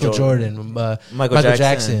 Elvis, Michael Jordan, Michael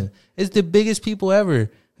Jackson. It's the biggest people ever.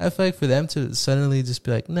 I feel like for them to suddenly just be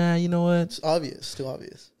like, nah, you know what? It's obvious. Too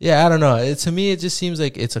obvious. Yeah, I don't know. To me, it just seems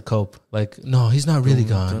like it's a cope. Like, no, he's not really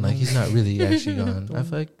gone. Like, he's not really actually gone. I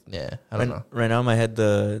feel like, yeah, I don't know. Right now, in my head,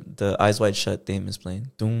 the Eyes Wide Shut theme is playing.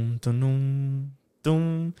 Doom, doom, doom,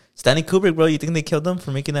 doom. Stanley Kubrick, bro. You think they killed him for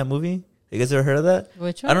making that movie? You guys ever heard of that?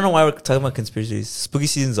 which one? I don't know why we're talking about conspiracies. Spooky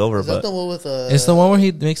season's over, Is that but the one with It's the one where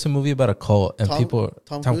he makes a movie about a cult and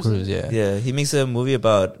Tom Tom Cruise? Cruise, yeah. yeah, he makes a movie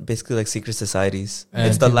about basically like secret societies. And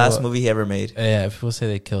It's the people- last movie he ever made. Yeah, people say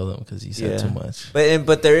they killed him because he said Yeah. too much.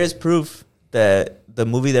 But there is proof that the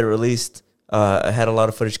movie that released had a lot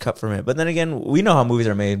of footage cut from it. But then again, we know how movies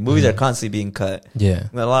are made. Movies are constantly being cut. Yeah.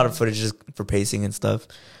 A lot of footage just for pacing and stuff.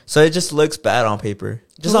 So it just looks bad on paper.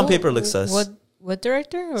 Just on paper, it looks sus. What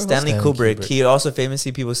director? Or Stanley Stanley Kubrick. Kubrick. He also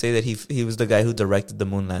famously, people say that he was the guy who directed the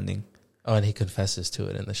moon landing. Oh, and he confesses to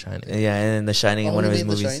it in The Shining. Yeah, and in The Shining, in Oh, one he of his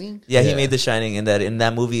made The movies. Shining? Yeah, he Yeah. made The Shining, and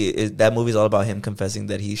that movie is all about him confessing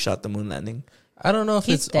that he shot the moon landing. I don't know if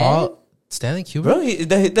He's it's dead? all Stanley Kubrick.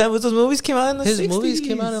 Bro, that was those movies came out in the His 60s. movies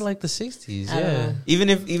came out in like the 60s. I don't Yeah. know.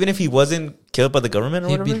 Even if he wasn't killed by the government or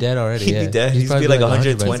He'd whatever, be dead already. He'd yeah. be dead. He'd probably be like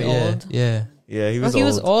 120. 120. Yeah. Old. Yeah. Yeah, he Well, was he old.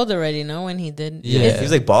 was old already, no? When he did. Yeah. He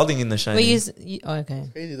was like balding in The Shining. Wait, okay.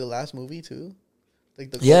 Crazy. The last movie too. Like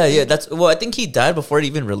the Yeah. That's I think he died before it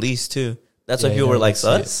even released too. That's why Yeah, people you were don't like see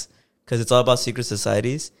it. sus, because it's all about secret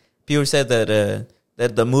societies. People said that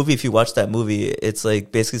the movie, if you watch that movie, it's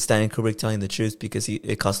like basically Stanley Kubrick telling the truth because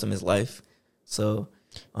it cost him his life. So,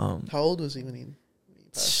 How old was he when he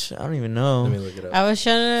passed? I don't even know. Let me look it up. I was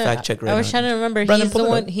trying to Fact check right I was now. trying to remember. Brandon, He's the pull it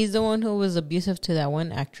one. up. He's the one who was abusive to that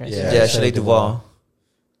one actress. Yeah. Yeah, Shelley Shelley Duvall.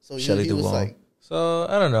 So Shelley he was Duvall. like, So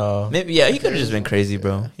I don't know. Maybe he could have just been crazy,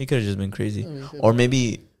 bro. He could have just been crazy, or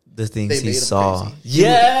maybe the things They he made him saw. crazy.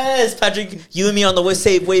 Yes, Patrick, you and me on the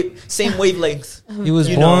same wavelength. He was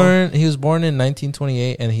You know. born. He was born in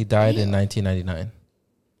 1928 and he died in 1999.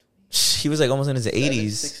 He was like almost in his 80s.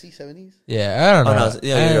 60s, 70s. Yeah, I don't Oh, know. no,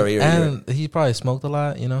 yeah, you're right. And he probably smoked a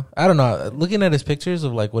lot. You know, I don't know. Looking at his pictures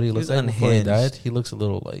of like what he looks was like before he unhinged. died, he looks a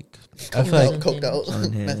little like. I feel like Coked out,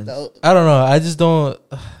 Unhinged. messed out. I don't know. I just don't.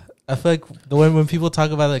 I feel like when people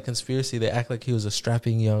talk about like conspiracy, they act like he was a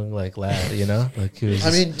strapping young like lad. You know, like he was.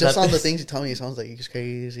 I mean, just Not on the this- things you tell me, it sounds like he's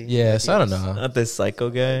crazy. yeah. Like, So I don't he was- know. Not this psycho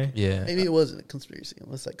guy. Yeah, Maybe it wasn't a conspiracy. It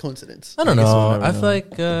was like coincidence. I don't I guess know. we'll never I know. feel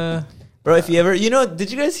like. Bro, if you ever,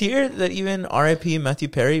 did you guys hear that even R.I.P. Matthew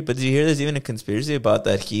Perry, but did you hear there's even a conspiracy about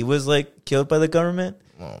that he was like killed by the government?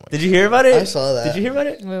 Oh my Did you hear about it? I saw that. Did you hear about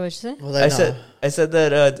it? Wait, what'd you say? Well, I said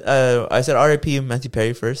that I said R.I.P. Matthew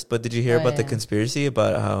Perry first, but did you hear Oh, about the yeah. conspiracy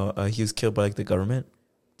about how he was killed by like the government?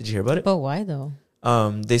 Did you hear about it? But why though?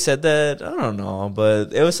 They said that I don't know,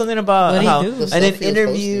 but it was something about What'd he how do? The in stuff an he was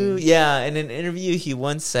interview, posting. in an interview, he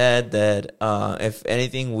once said that if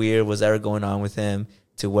anything weird was ever going on with him,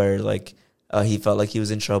 to where like he felt like he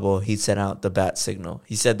was in trouble, he sent out the bat signal.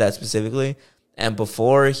 He said that specifically, and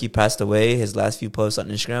before he passed away, his last few posts on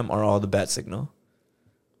Instagram are all the bat signal.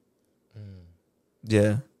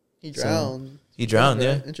 Yeah, He So- drowned. he drowned.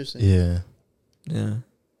 Yeah, Interesting. Yeah. yeah.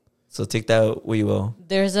 So take that where you will.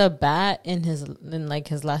 There's a bat in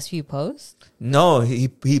his last few posts. No, he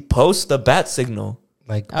posts the bat signal.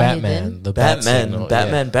 Like Oh, he Batman, did? the bat signal,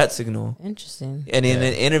 Batman bat signal. Interesting. And in Yeah.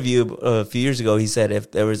 an interview a few years ago, he said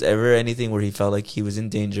if there was ever anything where he felt like he was in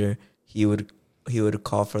danger, he would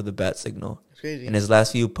call for the bat signal. It's crazy. And his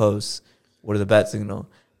last few posts were the bat signal.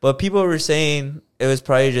 But people were saying it was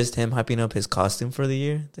probably just him hyping up his costume for the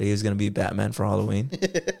year, that he was gonna be Batman for Halloween.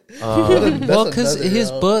 Well, because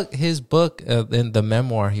another his book, in the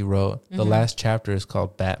memoir he wrote, the last chapter is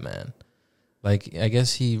called Batman. Like, I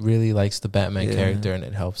guess he really likes the Batman Yeah. character, and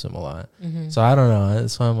it helps him a lot. Mm-hmm. So I don't know.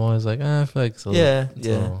 That's why I'm always like, I feel like it's a Yeah, it's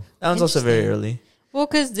yeah. a little- That one's also very Interesting. early. Well,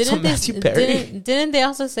 because So Matthew Perry. didn't they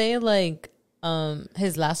also say like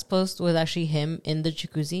his last post was actually him in the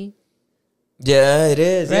jacuzzi? Yeah, it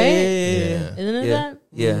is. Right? Yeah. Isn't it Yeah. that?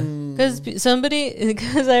 Yeah. Because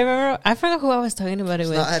because I remember, I forgot who I was talking about it It's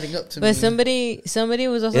with. not adding up to But me. somebody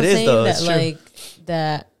was also It is, saying though. that It's true. like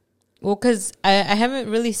that. Well, because I haven't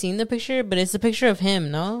really seen the picture, but it's a picture of him,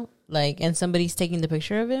 no? Like, and somebody's taking the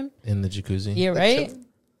picture of him. in the jacuzzi. Yeah, right.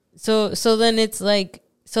 So then it's like,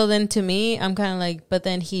 so then to me, I'm kind of like, but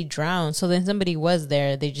then he drowned. So then somebody was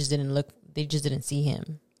there. They just didn't look. They just didn't see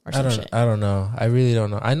him or some shit. I don't know. I really don't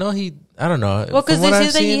know. I know he. I don't know. Well, because From they what said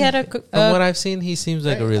I've that he seen- had a From what I've seen, he seems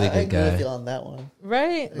like a really I good agree with you guy. on that one.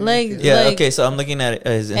 right, Yeah, like Yeah, like, okay, so I'm looking at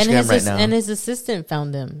his and Instagram right now. and his assistant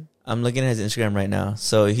found him. I'm looking at his Instagram right now.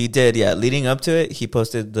 So he did, leading up to it, he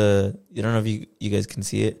posted you don't know if you guys can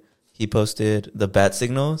see it. He posted the bat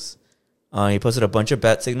signals. He posted a bunch of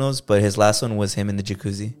bat signals, but his last one was him in the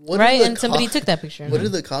jacuzzi. What Right, did the and somebody took that picture. What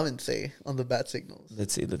did the comments say on the bat signals?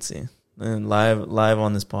 Let's see. And live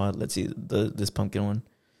on this pod, let's see this pumpkin one.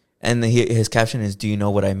 And his caption is, "Do you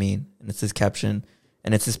know what I mean?" And it's his caption,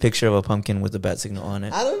 and it's this picture of a pumpkin with a bat signal on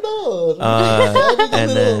it. I don't know.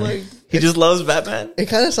 And then he just loves Batman. It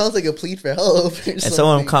kind of sounds like a plea for help. And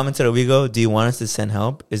someone commented a week ago, "Do you want us to send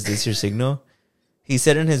help? Is this your signal?" He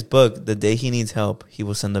said in his book, the day he needs help, he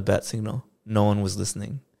will send the bat signal. No one was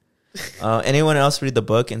listening. Anyone else read the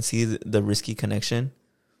book and see the risky connection?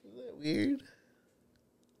 Weird.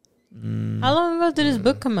 How long ago did his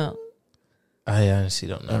book come out? I honestly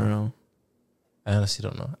don't I don't know. know. I honestly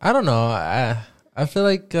don't know. I don't know. I feel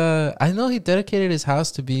like I know he dedicated his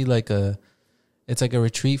house to be like it's like a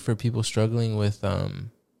retreat for people struggling with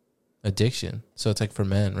addiction. So it's like for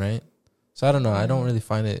men, right? So I don't know. I don't really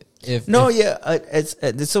find it. It's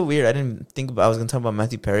so weird. I didn't think I was gonna talk about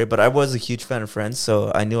Matthew Perry, but I was a huge fan of Friends,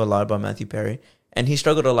 so I knew a lot about Matthew Perry, and he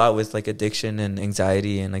struggled a lot with like addiction and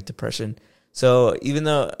anxiety and like depression. So even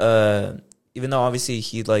though obviously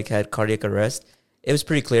he like had cardiac arrest, it was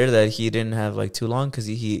pretty clear that he didn't have like too long because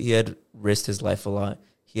he had risked his life a lot.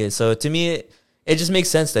 So to me, it just makes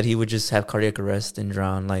sense that he would just have cardiac arrest and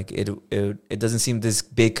drown. Like it doesn't seem this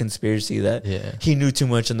big conspiracy that he knew too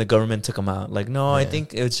much and the government took him out. Like no, I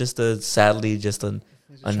think it was just sadly just a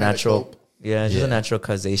natural a natural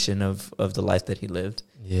causation of the life that he lived.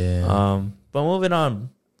 Yeah. But moving on,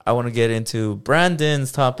 I want to get into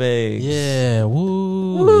Brandon's topic. Yeah.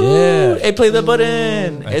 Woo. Yeah. Hey, play the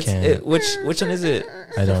button. Which one is it?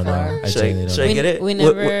 I don't know. Should I get it? We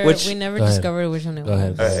never discovered which one it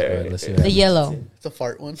was. Go ahead. Let's see. The yellow. It's a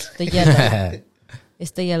fart one. The yellow.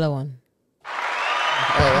 It's the yellow one.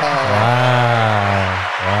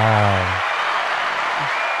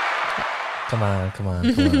 Wow. Come on.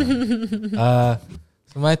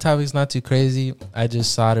 So my topic's not too crazy. I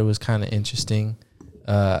just thought it was kind of interesting.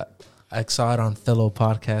 I saw it on fellow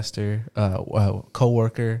podcaster,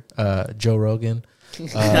 co-worker, Joe Rogan.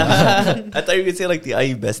 I thought you could say like the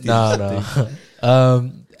IU besties.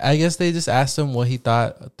 No. I guess they just asked him what he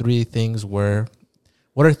thought 3 things were.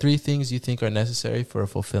 What are 3 things you think are necessary for a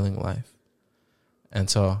fulfilling life? And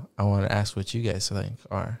so I want to ask what you guys think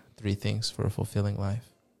are 3 things for a fulfilling life.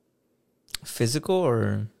 Physical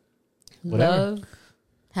or whatever? Love,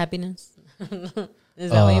 happiness. Is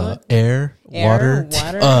that what you want? Air, water.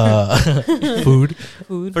 Food.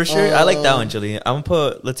 For sure. I like that one, Julie. I'm gonna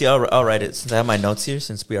put. Let's see. I'll write it since I have my notes here.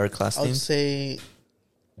 Since we are a class team. I would say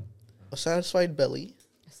a satisfied belly.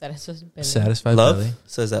 Satisfied love? belly.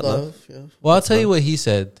 So is that love? Yeah. Well, I'll tell you what he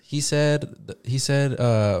said. He said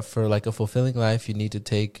for like a fulfilling life, you need to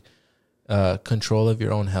take control of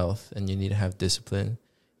your own health, and you need to have discipline.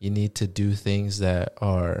 You need to do things that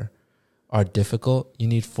are difficult. You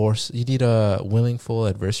need force. You need a willingful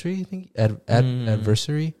adversary. I think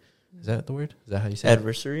adversary. Is that the word? Is that how you say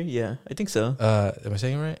adversary? Yeah, I think so. Am I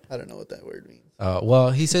saying it right? I don't know what that word means. Well,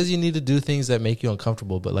 he says you need to do things that make you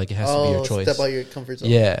uncomfortable, but like it has to be your choice. Step out your comfort zone.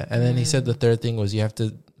 Yeah, and then he said the third thing was you have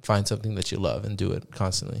to find something that you love and do it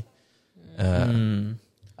constantly.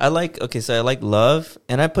 I like love,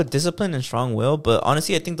 and I put discipline and strong will, but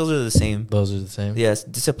honestly, I think those are the same. Those are the same? Yes,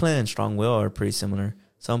 discipline and strong will are pretty similar.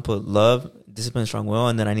 Some put love, discipline, strong will,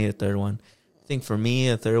 and then I need a third one. I think for me,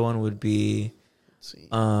 a third one would be,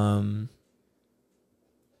 I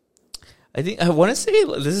think I want to say,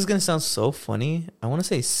 this is gonna sound so funny. I want to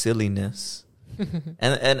say silliness,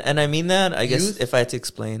 and I mean that. I guess if I had to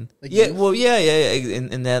explain, like yeah, youth? well, yeah,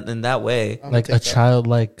 in that way, like a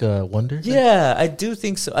childlike wonder. Yeah, I do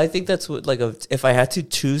think so. I think that's what if I had to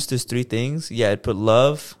choose those 3 things, yeah, I'd put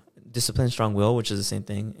love, discipline, strong will, which is the same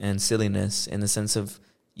thing, and silliness in the sense of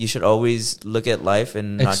you should always look at life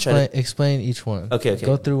and not try to explain each one. Okay.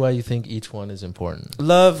 Go through why you think each one is important.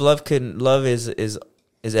 Love is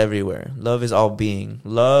everywhere. Love is all being.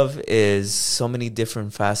 Love is so many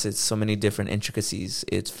different facets, so many different intricacies.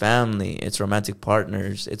 It's family, it's romantic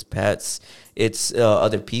partners, it's pets, it's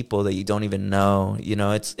other people that you don't even know. You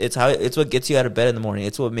know, it's what gets you out of bed in the morning.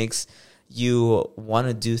 It's what makes you want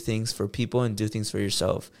to do things for people and do things for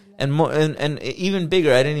yourself. And more, and even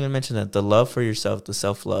bigger, I didn't even mention that, the love for yourself, the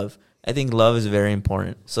self-love. I think love is very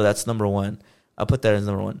important. So that's number 1. I'll put that as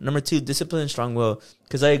number 1. Number 2, discipline and strong will.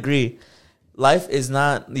 Because I agree, life is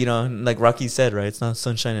not, like Rocky said, right? It's not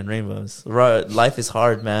sunshine and rainbows. Life is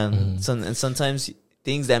hard, man. And sometimes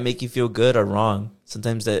things that make you feel good are wrong.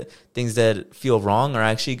 Sometimes things that feel wrong are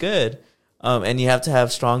actually good. And you have to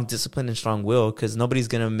have strong discipline and strong will, because nobody's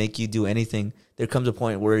going to make you do anything. There comes a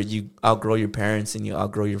point where you outgrow your parents and you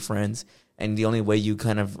outgrow your friends. And the only way you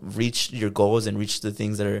kind of reach your goals and reach the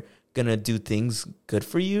things that are going to do things good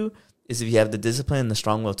for you is if you have the discipline and the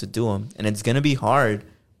strong will to do them. And it's going to be hard,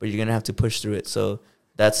 but you're going to have to push through it. So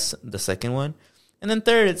that's the second one. And then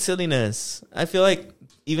third, it's silliness. I feel like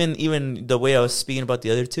even the way I was speaking about the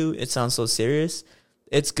other 2, it sounds so serious.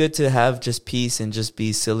 It's good to have just peace and just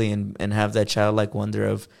be silly and have that childlike wonder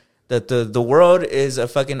of that the world is a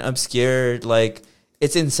fucking obscure, like,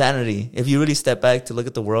 it's insanity. If you really step back to look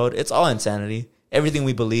at the world, it's all insanity. Everything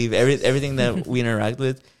we believe, everything that we interact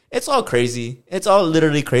with, it's all crazy. It's all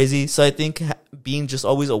literally crazy. So I think being just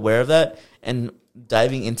always aware of that and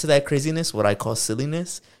diving into that craziness, what I call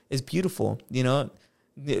silliness, is beautiful.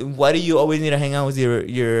 Why do you always need to hang out with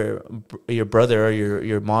your brother or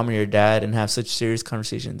your mom or your dad and have such serious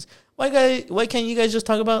conversations? Why can't you guys just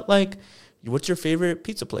talk about like what's your favorite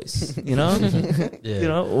pizza place? You know, you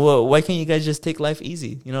know, why can't you guys just take life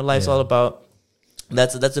easy? You know, life's all about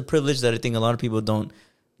that's a privilege that I think a lot of people don't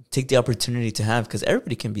take the opportunity to have because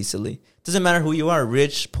everybody can be silly. Doesn't matter who you are,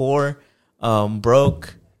 rich, poor,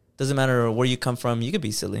 broke. Doesn't matter where you come from. You could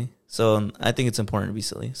be silly. So I think it's important to be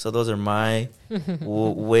silly. So those are my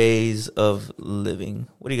ways of living.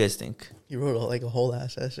 What do you guys think? You wrote like a whole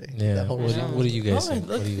ass essay. Yeah. What do you guys think?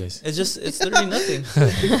 Look, what do you guys? It's literally nothing.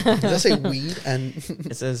 Does that say weed and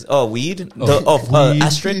It says weed. Weed,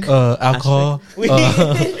 Asterisk. Alcohol.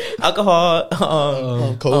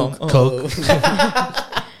 Alcohol. coke? Coke.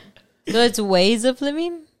 So it's ways of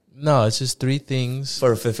living? No, it's just 3 things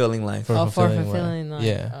For a fulfilling life. For fulfilling life.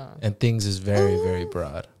 Yeah. Oh. And things is very, very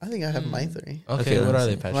broad. I think I have my 3. Okay, what let me are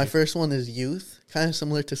they, see. Patrick? My first one is youth, kind of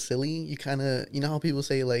similar to silly. You kind of, you know how people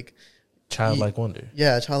say like, Childlike wonder.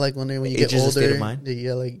 yeah, childlike wonder. When you Age get is a state of older, mind.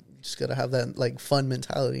 yeah, like you just gotta have that like fun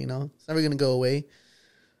mentality. You know, it's never gonna go away.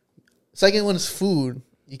 Second one is food.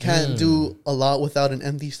 You can't do a lot without an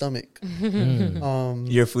empty stomach. You're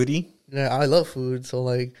a foodie? Yeah, I love food, so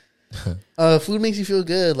like, food makes you feel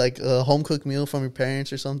good. Like a home cooked meal from your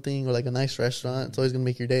parents or something, or like a nice restaurant. It's always gonna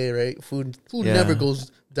make your day, right? Food Yeah. never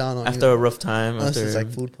goes down on After you. a rough time. Unless After, it's like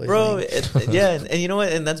food poisoning. bro, and you know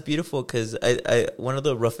what? And that's beautiful because I one of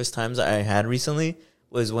the roughest times I had recently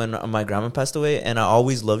was when my grandma passed away. And I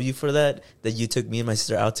always love you for that you took me and my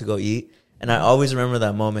sister out to go eat. And I always remember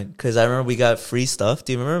that moment because I remember we got free stuff.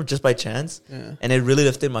 Do you remember? Just by chance. Yeah, And it really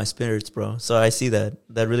lifted my spirits, bro. So I see that.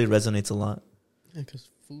 That really resonates a lot. because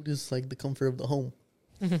food is like the comfort of the home.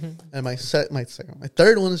 And my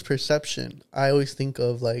third one is perception. I always think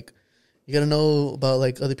of like, you gotta know about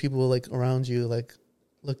like other people like around you, like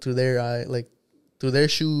look through their eye, like through their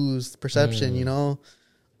shoes, perception, you know.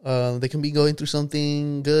 They can be going through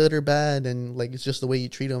something good or bad, and like it's just the way you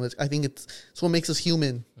treat them. I think it's what makes us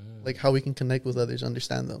human, like how we can connect with others,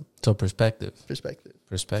 understand them. So perspective.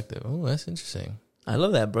 Perspective. Oh, that's interesting. I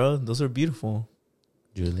love that, bro. Those are beautiful.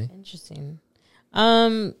 Julie. Interesting.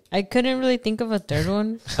 I couldn't really think of a third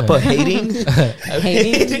one. But hating,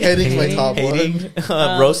 Hating's my top hating,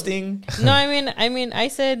 one. roasting. No, I mean, I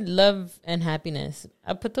said love and happiness.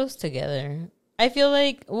 I put those together. I feel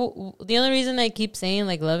like the only reason I keep saying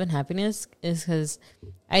like love and happiness is because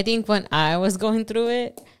I think when I was going through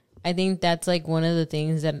it, I think that's like one of the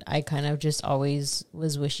things that I kind of just always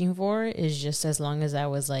was wishing for is just as long as I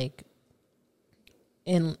was like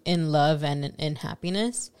in love and in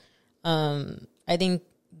happiness. I think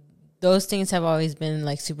those things have always been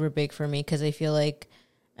like super big for me because I feel like,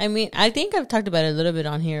 I mean, I think I've talked about it a little bit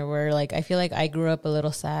on here where like I feel like I grew up a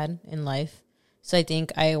little sad in life. So I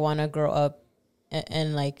think I want to grow up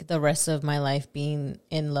and like the rest of my life being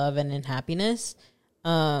in love and in happiness.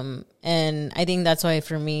 And I think that's why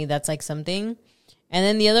for me, that's like something. And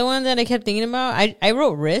then the other one that I kept thinking about, I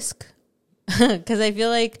wrote risk because I feel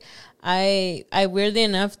like I weirdly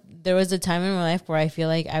enough, there was a time in my life where I feel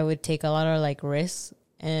like I would take a lot of like risks,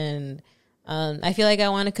 and I feel like I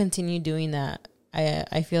want to continue doing that.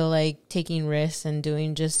 I feel like taking risks and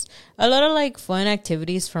doing just a lot of like fun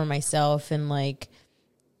activities for myself, and like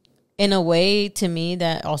in a way to me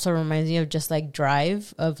that also reminds me of just like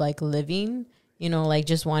drive of like living, you know, like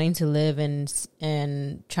just wanting to live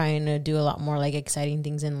and trying to do a lot more like exciting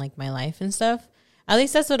things in like my life and stuff. At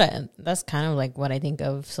least that's kind of like what I think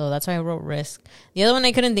of. So that's why I wrote risk. The other one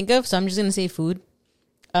I couldn't think of, so I'm just going to say food.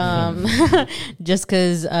 Just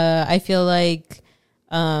cause, I feel like,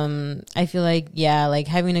 yeah, like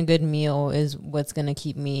having a good meal is what's going to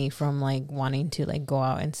keep me from like wanting to like go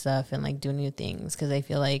out and stuff and like do new things. Cause I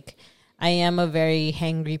feel like I am a very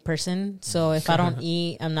hangry person. So if I don't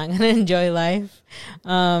eat, I'm not going to enjoy life.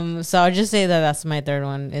 So I'll just say that that's my third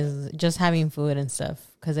one is just having food and stuff.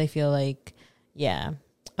 Cause I feel like, yeah,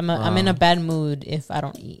 I'm in a bad mood if I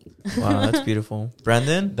don't eat. Wow, that's beautiful.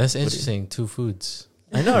 Brandon? That's interesting. 2 foods.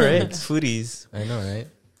 I know, right? Foodies. I know, right?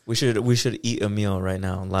 We should eat a meal right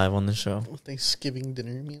now, live on the show. Thanksgiving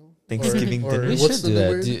dinner meal. Thanksgiving dinner. We what's should do the that.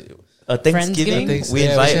 word? A Thanksgiving. Friendsgiving? We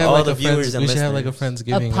Yeah, invite should have all like the a viewers and We should have listeners. like a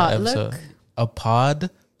Friendsgiving A potluck? episode. A pod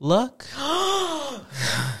luck?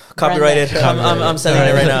 Copyrighted. I'm sending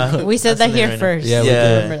it right now. We said that here first. Yeah,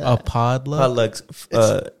 Yeah. we did. A pod luck?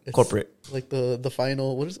 Potlucks, It's corporate. Like the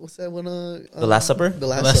final. What's that one? The Last Supper. The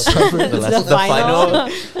last supper. The final.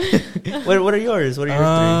 What are yours? What are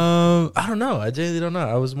your I don't know. I really don't know.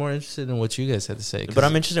 I was more interested in what you guys had to say. 3? But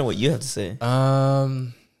I'm interested in what you have to say.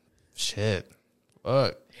 Shit.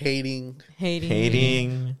 Fuck. Hating.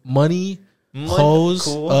 Hating. Money hoes,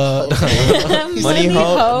 Cool. Money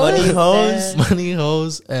hoes. money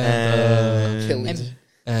hoes, and Killing.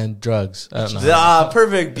 and drugs. I don't know. Ah,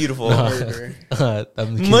 perfect, beautiful. Murder.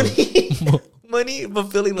 I'm the Money, money,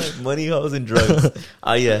 but feeling like money, hoes, and drugs.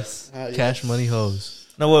 Ah, yes. cash, Yes. money, hoes.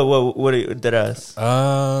 No, what are you, dead ass?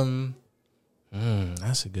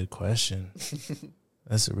 That's a good question.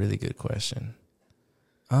 That's a really good question.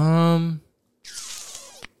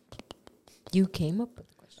 You came up with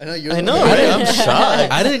the question. I know you're. I know, right? I'm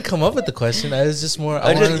shocked. I didn't come up with the question. I was just more.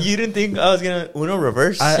 You didn't think I was gonna Uno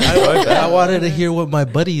reverse? I wanted to hear what my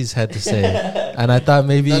buddies had to say, and I thought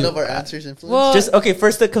maybe None of our answers influence. Well, Just okay.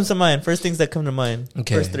 First that comes to mind. First things that come to mind.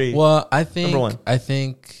 okay. First three. Well, I think Number one. I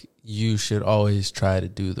think you should always try to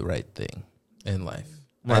do the right thing in life.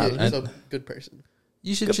 Wow. You're And- a good person.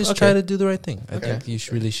 You should Good- just okay. try to do the right thing. I Okay. think you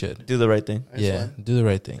really should. Do the right thing, Nice Yeah, one. do the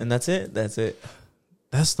right thing. and that's it. That's it.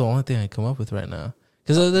 That's the only thing I come up with right now.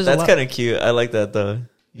 Because there's a That's lot. kind of cute. I like that though.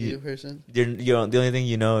 You person. You're the only thing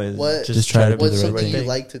you know is What- Just try to do What's the right something thing. you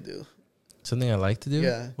like to do? Something I like to do.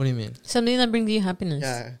 Yeah. What do you mean? something that brings you happiness.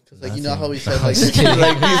 Yeah, 'cause like you know how we Nothing. said like Just kidding.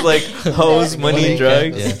 like he's like hoes, money,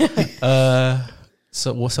 drugs. Yeah.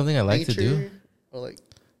 So, what something I like to do? nature, or like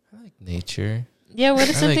I like nature. Yeah, what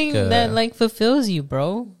is I something like, that like fulfills you,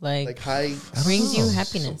 bro? like high. Brings you know.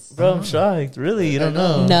 happiness. Bro, I'm shocked. Really, you don't I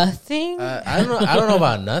know. know. Nothing. I don't know. I don't know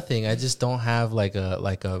about nothing. I just don't have like a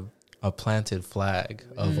planted flag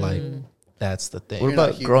of like that's the thing. What You're not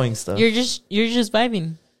about human. growing stuff? You're just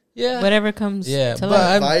vibing. Yeah. Whatever comes. Yeah, to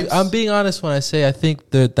but life. Vibes. I'm being honest when I say I think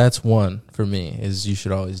that's one for me is you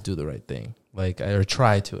should always do the right thing, like or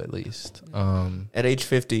try to at least. At age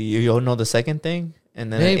 50, you'll know the second thing,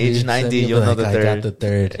 and then Maybe. at age 90, you'll know the I third. got the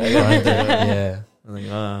third. Yeah, I'm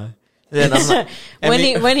like, Then I'm like,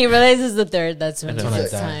 and when he realizes the third, that's when I know.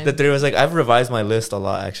 it's When I die. time. the three was like, I've revised my list a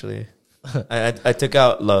lot actually. I took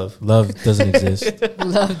out love. love doesn't exist.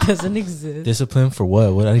 Love doesn't exist. Discipline for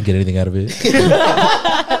what? What? I didn't get anything out of it.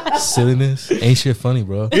 Silliness ain't shit funny,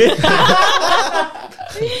 bro.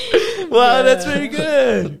 Wow, that's very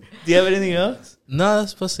good. Do you have anything else? No,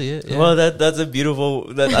 that's supposed to be it. Yeah. Well, that's a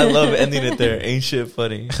beautiful. That I love ending it there. Ain't shit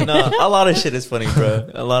funny. No, a lot of shit is funny, bro.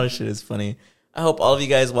 A lot of shit is funny. I hope all of you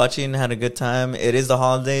guys watching had a good time. It is the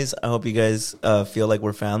holidays. I hope you guys feel like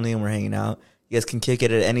we're family and we're hanging out. You guys can kick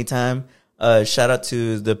it at any time. Shout out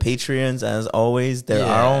to the Patreons as always. They're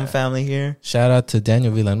our own family here. Shout out to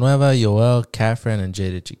Daniel Villanueva, Yoel, Catherine, and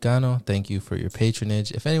Jada Chicano. Thank you for your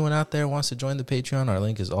patronage. If anyone out there wants to join the Patreon, our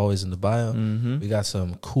link is always in the bio. Mm-hmm. We got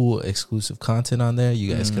some cool exclusive content on there.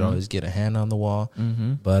 You guys can always get a hand on the wall.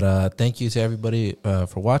 Mm-hmm. But thank you to everybody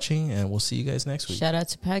for watching, and we'll see you guys next week. Shout out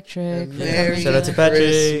to Patrick. And Merry Shout out to Patrick.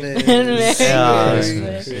 Christmas. Merry Yeah.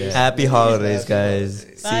 Christmas. Yeah. Happy holidays, guys.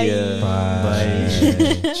 Bye. See ya.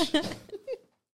 Bye. Bye.